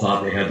all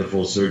thought they had the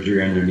full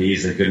surgery on their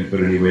knees. They couldn't put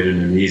any weight on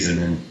their knees. And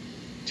then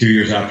 2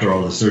 years after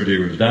all the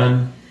surgery was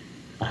done,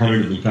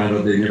 100 of them found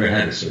out they never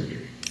had a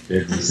surgery. They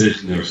had the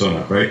incision, they were sewn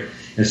up, right?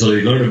 And so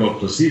they learned about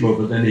placebo,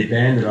 but then they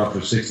banned it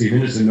after 60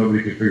 minutes and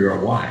nobody could figure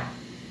out why.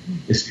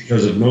 It's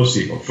because of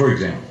nocebo. For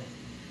example,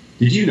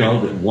 did you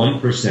know that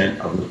 1%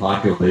 of the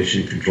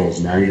population controls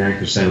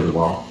 99% of the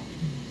wealth?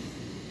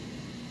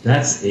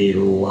 That's a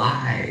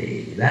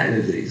lie. That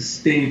is a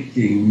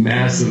stinking,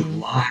 massive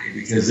lie,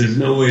 because there's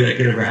no way that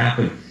could ever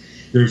happen.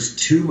 There's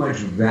too much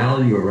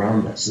value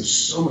around us. There's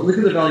so much. Look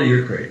at the value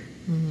you're creating.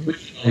 Look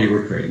at the value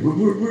we're creating.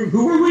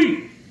 Who are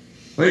we?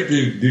 Right?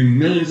 Do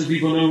millions of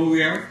people know who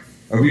we are?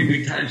 Are we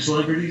big-time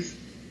celebrities?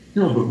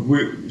 No,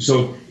 but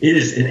so it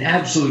is an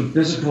absolute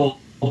physical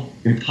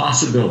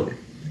impossibility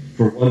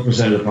for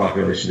 1% of the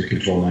population to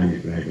control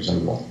 99%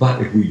 of the wealth.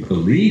 But if we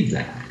believe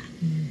that,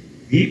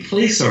 we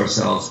place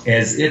ourselves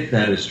as if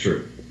that is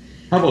true.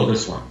 How about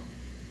this one?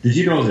 Did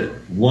you know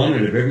that 1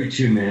 out of every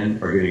 2 men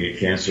are going to get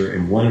cancer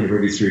and 1 out of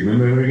every 3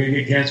 women are going to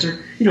get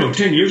cancer? You know,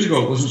 10 years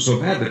ago it wasn't so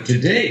bad, but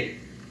today,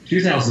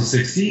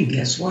 2016,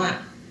 guess what,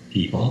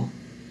 people?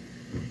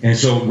 And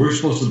so we're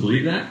supposed to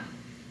believe that?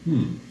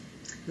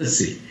 Let's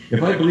see.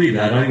 If I believe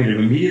that, I'm going to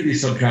immediately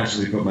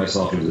subconsciously put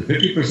myself into the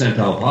 50th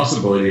percentile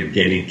possibility of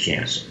getting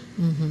cancer.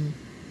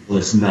 Well,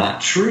 it's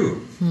not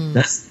true.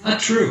 That's not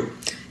true.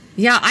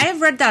 Yeah, I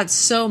have read that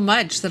so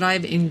much that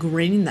I've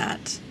ingrained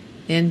that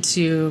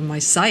into my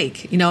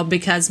psyche, you know,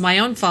 because my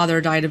own father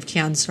died of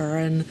cancer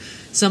and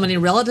so many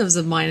relatives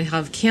of mine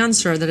have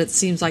cancer that it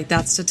seems like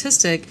that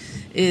statistic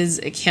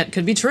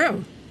could be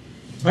true.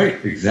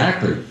 Right,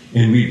 exactly.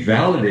 And we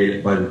validate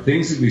it by the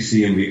things that we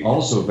see, and we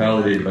also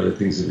validate it by the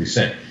things that we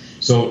say.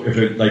 So if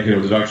it, like, you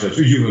know, the doctor says,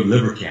 oh, you have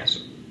liver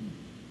cancer.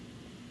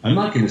 I'm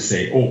not going to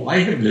say, oh, I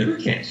have liver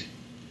cancer.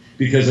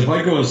 Because if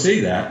I go and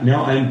say that,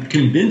 now I'm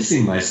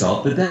convincing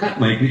myself that that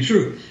might be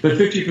true. But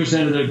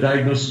 50% of their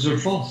diagnoses are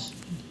false.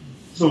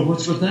 So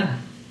what's with that?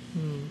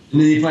 And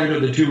then you find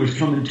out that tumors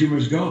come and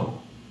tumors go.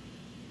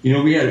 You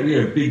know, we had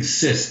a big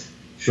cyst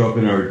show up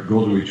in our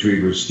golden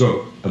retriever's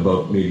throat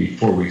about maybe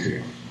 4 weeks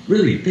ago.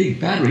 Really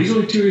big, bad one. He's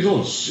only 2 years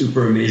old.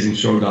 Super amazing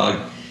show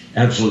dog.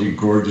 Absolutely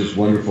gorgeous,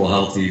 wonderful,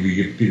 healthy.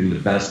 We feed him the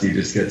best. He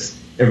just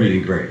gets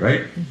everything great,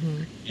 right?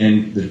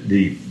 And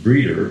the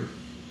breeder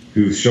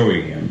who's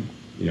showing him,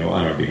 you know,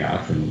 on our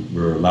behalf, and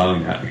we're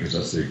allowing that because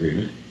that's the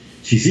agreement.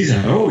 She sees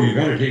that, oh, you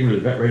got to take him to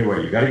the vet right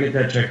away. You got to get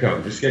that checked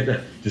out. Just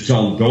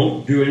tell him,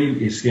 don't do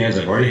any scans.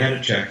 I've already had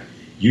it checked.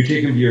 You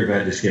take him to your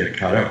vet, just get it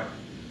cut out.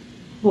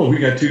 Well, we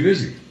got too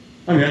busy.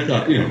 I mean, I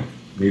thought, you know,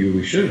 maybe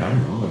we should. I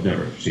don't know. I've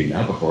never seen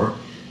that before.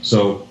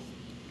 So,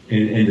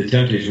 and the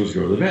temptation was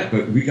to go to the vet,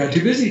 but we got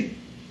too busy.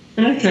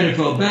 And I kind of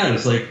felt bad.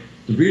 It's like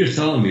the breeder's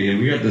telling me, and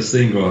we got this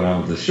thing going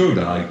on with the show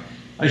dog.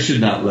 I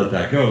should not let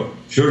that go.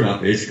 Sure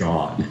enough, it's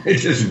gone. It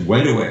just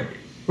went away.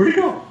 Where'd it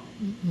go?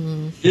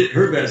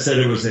 Her vet said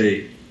it was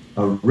a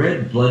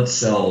red blood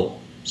cell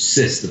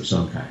cyst of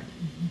some kind.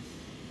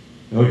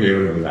 Okay,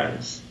 whatever that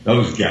is. That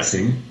was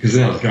guessing, because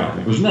then I was gone.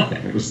 It was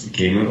nothing. It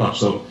came and left.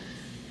 So,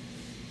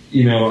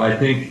 I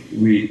think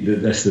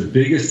that's the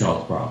biggest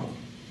health problem,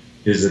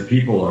 is that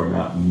people are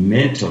not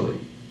mentally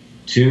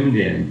tuned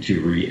in to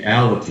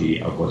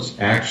reality of what's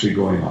actually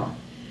going on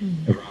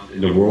around,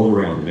 in the world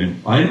around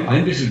them. And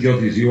I'm just as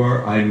guilty as you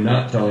are. I'm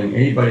not telling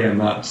anybody I'm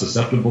not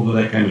susceptible to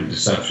that kind of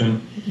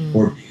deception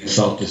or being a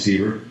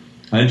self-deceiver.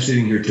 I'm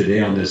sitting here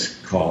today on this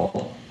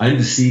call. I'm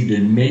deceived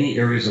in many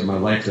areas of my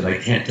life that I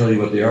can't tell you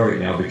what they are right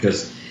now,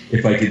 because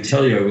if I could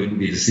tell you, I wouldn't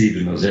be deceived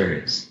in those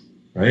areas,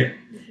 right?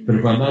 But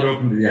if I'm not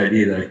open to the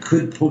idea that I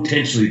could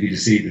potentially be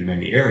deceived in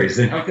many areas,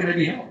 then how can I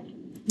be helped?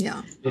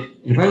 Yeah.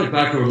 If I look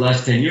back over the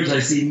last 10 years, I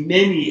see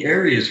many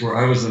areas where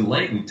I was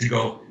enlightened to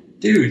go,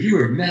 dude, you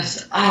were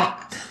messed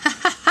up.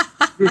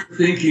 You were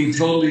thinking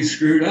totally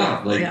screwed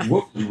up. Like,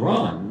 what was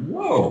wrong?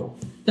 Whoa.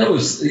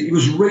 It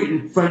was right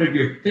in front of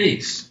your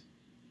face,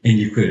 and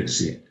you couldn't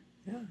see it.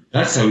 Yeah.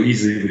 That's how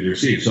easily it was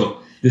received.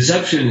 So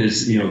deception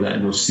is,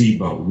 that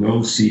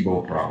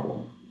nocebo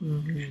problem.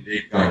 Mm-hmm.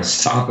 They've got to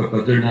stop it,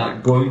 but they're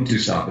not going to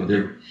stop it.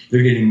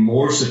 They're getting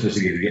more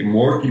sophisticated, they get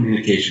more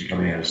communication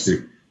coming at us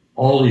through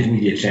all these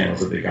media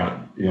channels that they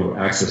got,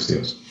 access to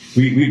us.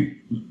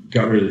 We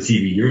got rid of the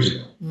TV years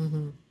ago.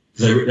 Mm-hmm.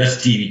 That's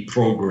TV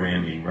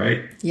programming,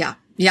 right? Yeah.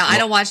 Yeah, I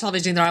don't watch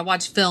television either. I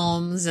watch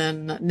films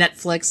and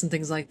Netflix and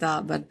things like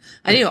that. But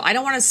I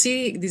don't want to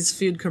see these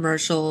food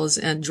commercials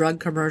and drug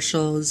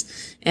commercials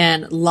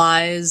and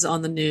lies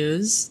on the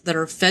news that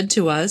are fed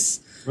to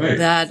us. Right.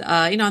 That,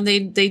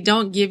 and they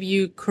don't give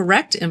you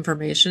correct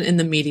information in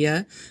the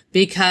media,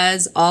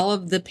 because all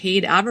of the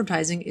paid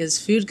advertising is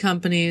food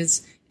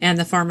companies and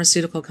the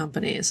pharmaceutical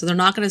companies. So they're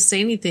not going to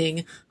say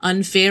anything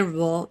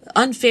unfavorable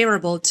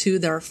to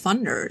their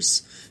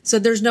funders. So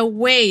there's no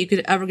way you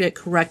could ever get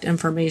correct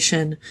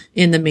information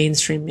in the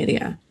mainstream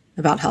media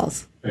about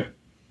health. Yeah.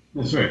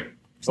 That's right.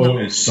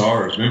 And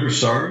SARS. Remember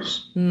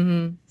SARS?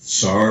 Mm-hmm.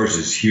 SARS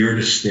is here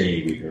to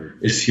stay, we heard.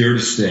 It's here to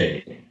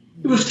stay.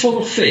 It was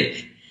total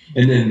fake.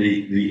 And then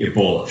the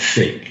Ebola,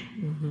 fake.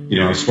 Mm-hmm.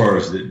 As far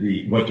as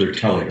what they're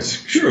telling us.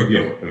 Sure,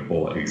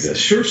 Ebola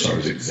exists. Sure,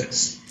 SARS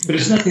exists. But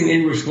it's nothing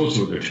anywhere close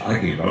to what they're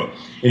talking about.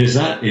 And it's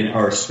not in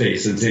our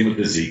space. And same with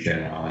the Zika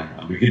and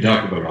on. We could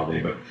talk about it all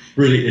day, but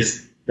really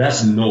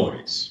that's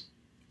noise.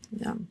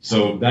 Yeah.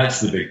 So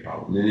that's the big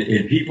problem.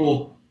 And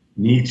people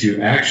need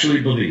to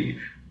actually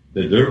believe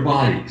that their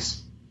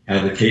bodies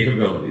have the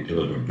capability to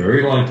live a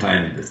very long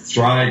time and to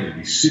thrive and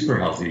be super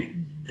healthy,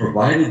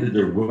 provided that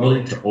they're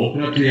willing to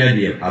open up to the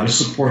idea of how to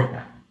support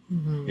that.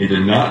 Mm-hmm. And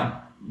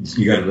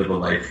you got to live a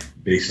life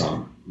based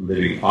on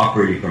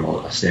operating from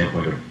a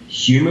standpoint of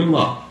human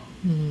love,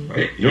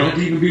 right? You don't have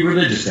to even be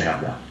religious to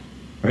have that,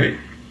 right?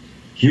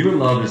 Human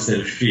love instead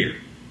of fear.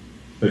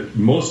 But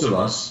most of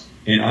us,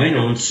 and I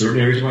know in certain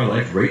areas of my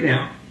life right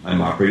now,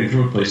 I'm operating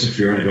from a place of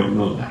fear, and I don't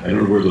know that. I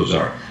don't know where those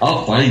are.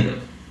 I'll find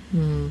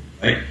them,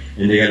 right?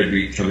 And they got to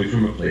be coming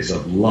from a place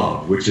of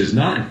love, which is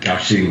not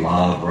gushing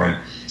love or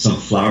I'm some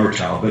flower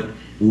child, but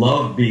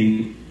love,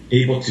 being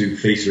able to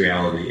face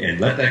reality and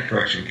let that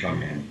correction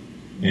come in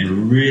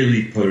and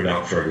really put it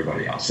out for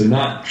everybody else, and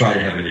not try to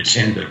have an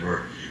agenda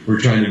where we're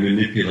trying to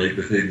manipulate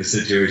the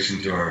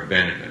situation to our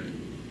benefit.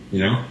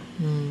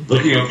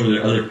 Looking out for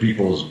the other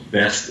people's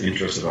best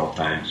interests at all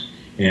times,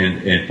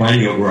 and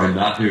finding out where I'm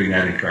not doing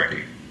that and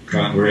correcting,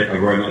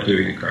 where I'm not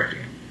doing it and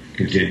correcting it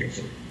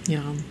continuously.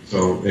 Yeah.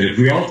 So, and if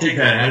we all take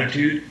that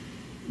attitude,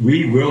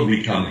 we will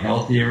become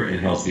healthier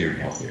and healthier and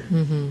healthier.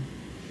 Mm-hmm.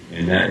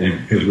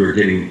 And because we're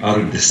getting out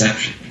of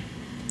deception.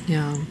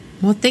 Yeah.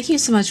 Well, thank you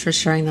so much for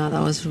sharing that.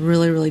 That was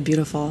really, really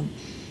beautiful.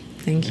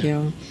 Thank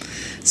you.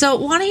 So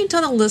why don't you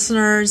tell the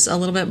listeners a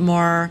little bit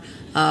more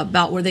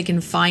about where they can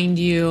find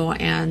you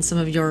and some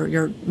of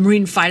your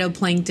marine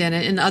phytoplankton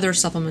and other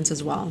supplements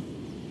as well?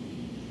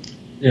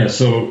 Yeah,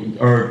 so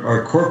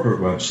our corporate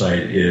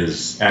website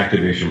is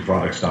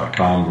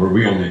activationproducts.com, where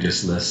we only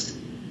just list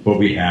what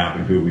we have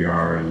and who we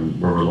are and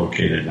where we're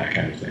located and that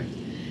kind of thing.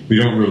 We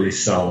don't really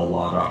sell a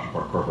lot off of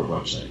our corporate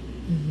website.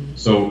 Mm-hmm.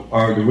 So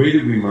the way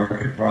that we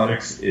market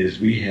products is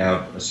we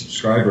have a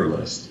subscriber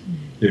list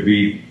that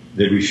we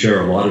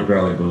share a lot of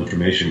valuable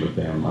information with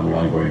them on an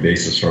ongoing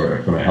basis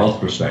from a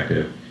health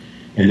perspective.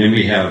 And then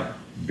we have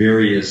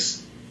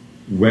various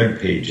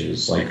web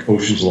pages, like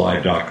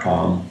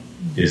oceansalive.com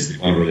is the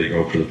one where they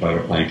go for the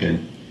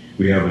phytoplankton.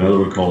 We have another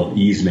one called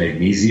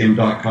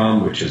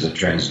easemagnesium.com, which is a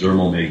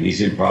transdermal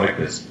magnesium product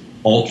that's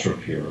ultra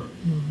pure.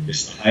 Mm-hmm.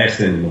 It's the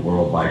highest end in the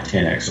world by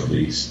 10x at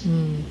least.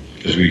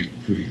 Because we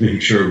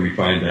make sure we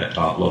find that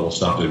top level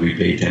stuff that we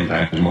pay 10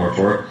 times more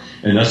for.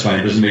 And that's fine.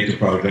 It doesn't make the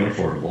product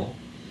unaffordable.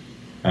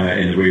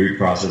 And the way we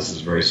process is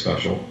very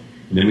special.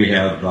 And then we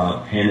have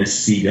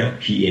Panacea,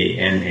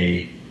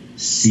 P-A-N-A-C-E-D-A,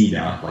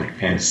 like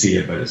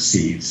panacea, but it's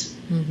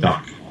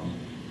seeds.com.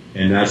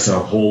 And that's a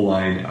whole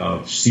line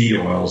of seed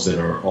oils that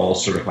are all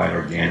certified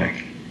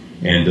organic.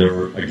 And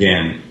they're,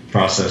 again,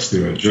 processed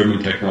through a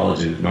German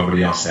technology that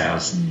nobody else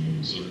has.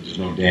 So there's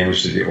no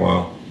damage to the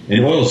oil.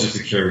 And oil is just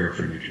a carrier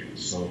for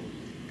nutrients. So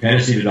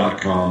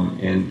Panacea.com,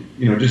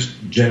 and just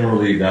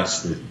generally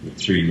that's the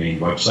three main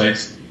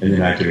websites, and then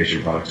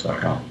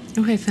activationproducts.com.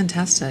 Okay,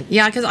 fantastic.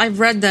 Yeah, because I've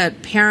read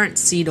that parent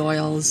seed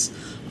oils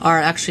are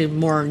actually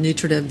more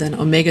nutritive than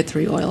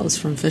omega-3 oils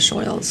from fish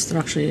oils. They're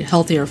actually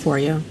healthier for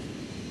you.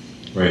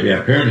 Right,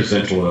 yeah. Parent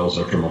essential oils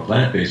are from a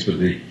plant-based, but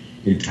the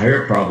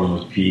entire problem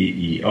with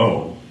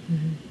PEO,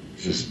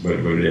 which is what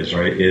it is,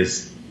 right,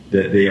 is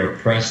that they are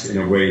pressed in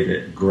a way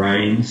that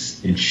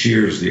grinds and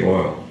shears the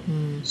oil.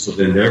 So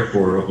then,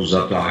 therefore, it opens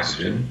up to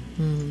oxygen.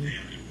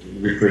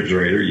 In the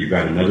refrigerator, you've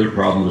got another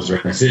problem with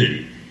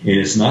rancidity. And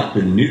it's not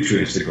the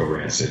nutrients that go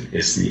rancid,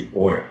 it's the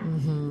oil,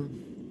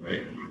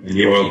 right? And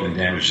the oil then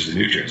damages the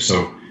nutrients.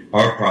 So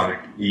our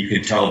product, you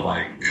can tell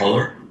by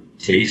color,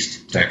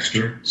 taste,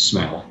 texture,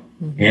 smell,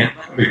 and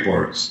lab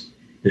reports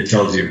that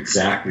tells you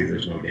exactly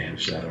there's no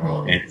damage to that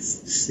oil, and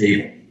it's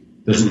stable.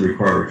 Doesn't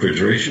require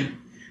refrigeration.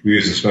 We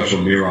use a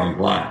special Miron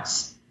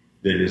glass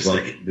that is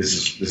like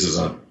this is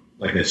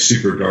like a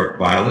super dark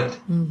violet.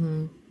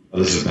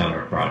 Well, this is not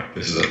our product.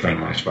 This is a friend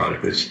of mine's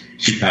product.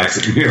 She packs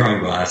it in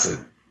Miron glass,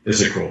 and this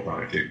is a cool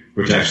product too,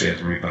 which actually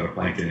has marine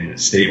phytoplankton in it,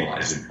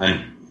 stabilized in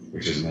honey,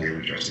 which is another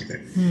interesting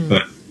thing.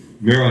 But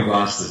Miron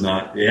glass does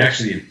not. It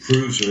actually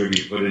improves whatever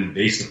you put in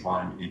based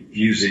upon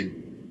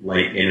infusing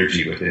light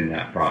energy within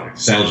that product.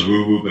 Sounds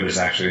woo-woo, but it's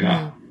actually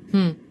not.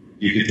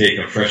 You could take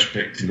a fresh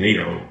picked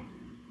tomato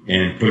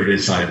and put it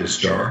inside this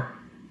jar,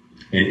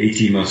 and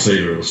 18 months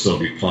later it'll still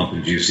be plump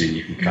and juicy, and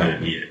you can cut it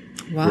and eat it.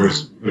 Wow.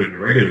 Whereas put it in a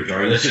regular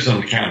jar, that's just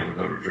on the counter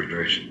without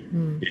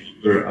refrigeration. If you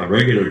put a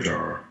regular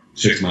jar,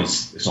 6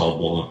 months, it's all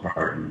blown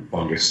apart and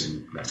fungus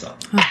and messed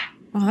up.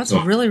 Wow, that's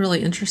really,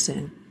 really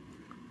interesting.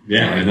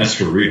 Yeah, and that's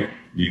for real.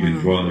 You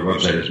can go on their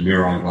website. It's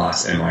Miron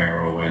Glass,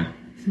 Miron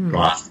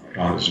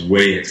glass.com. It's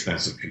way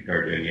expensive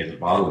compared to any other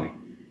bottling.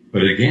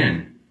 But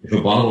again, if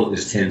a bottle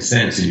is 10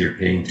 cents and you're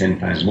paying 10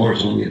 times more,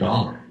 it's only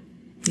 $1.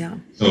 Yeah.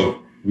 So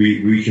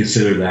we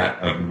consider that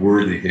a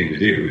worthy thing to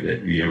do.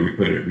 That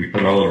we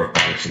put all of our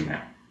products in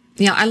that.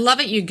 Yeah, I love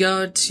it. You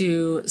go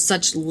to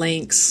such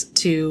lengths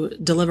to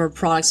deliver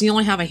products. You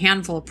only have a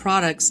handful of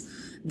products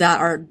that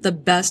are the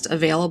best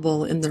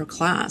available in their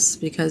class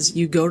because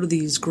you go to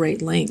these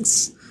great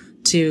lengths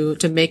to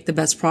make the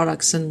best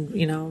products, and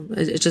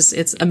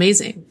it's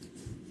amazing.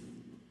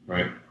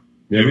 Right.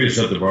 Yeah, we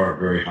set the bar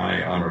very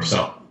high on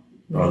ourselves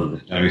rather than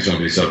having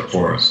somebody set it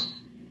for us,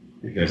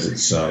 because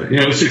it's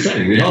it's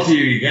exciting. The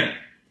healthier you get,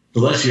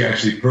 the less you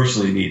actually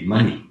personally need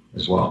money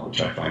as well,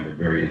 which I find a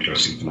very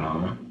interesting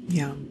phenomenon.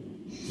 Yeah.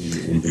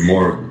 And the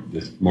more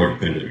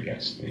definitive it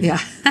gets.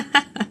 Yeah.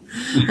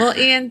 Well,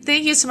 Ian,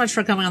 thank you so much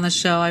for coming on the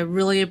show. I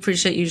really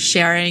appreciate you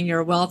sharing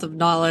your wealth of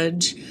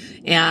knowledge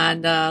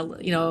and, a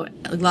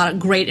lot of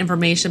great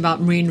information about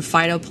marine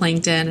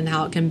phytoplankton and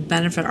how it can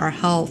benefit our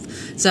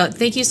health. So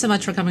thank you so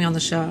much for coming on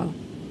the show.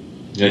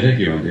 Yeah, thank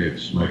you, Andy.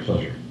 It's my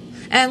pleasure.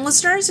 And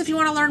listeners, if you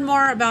want to learn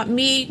more about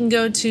me, you can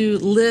go to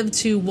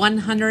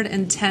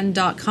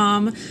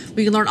liveto110.com.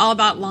 We can learn all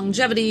about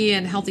longevity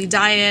and healthy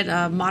diet,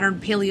 modern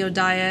paleo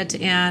diet,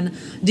 and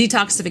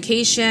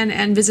detoxification,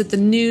 and visit the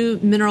new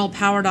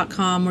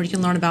mineralpower.com where you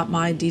can learn about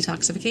my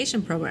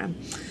detoxification program.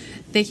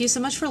 Thank you so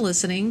much for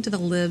listening to the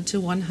Live to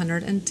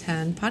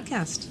 110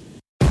 podcast.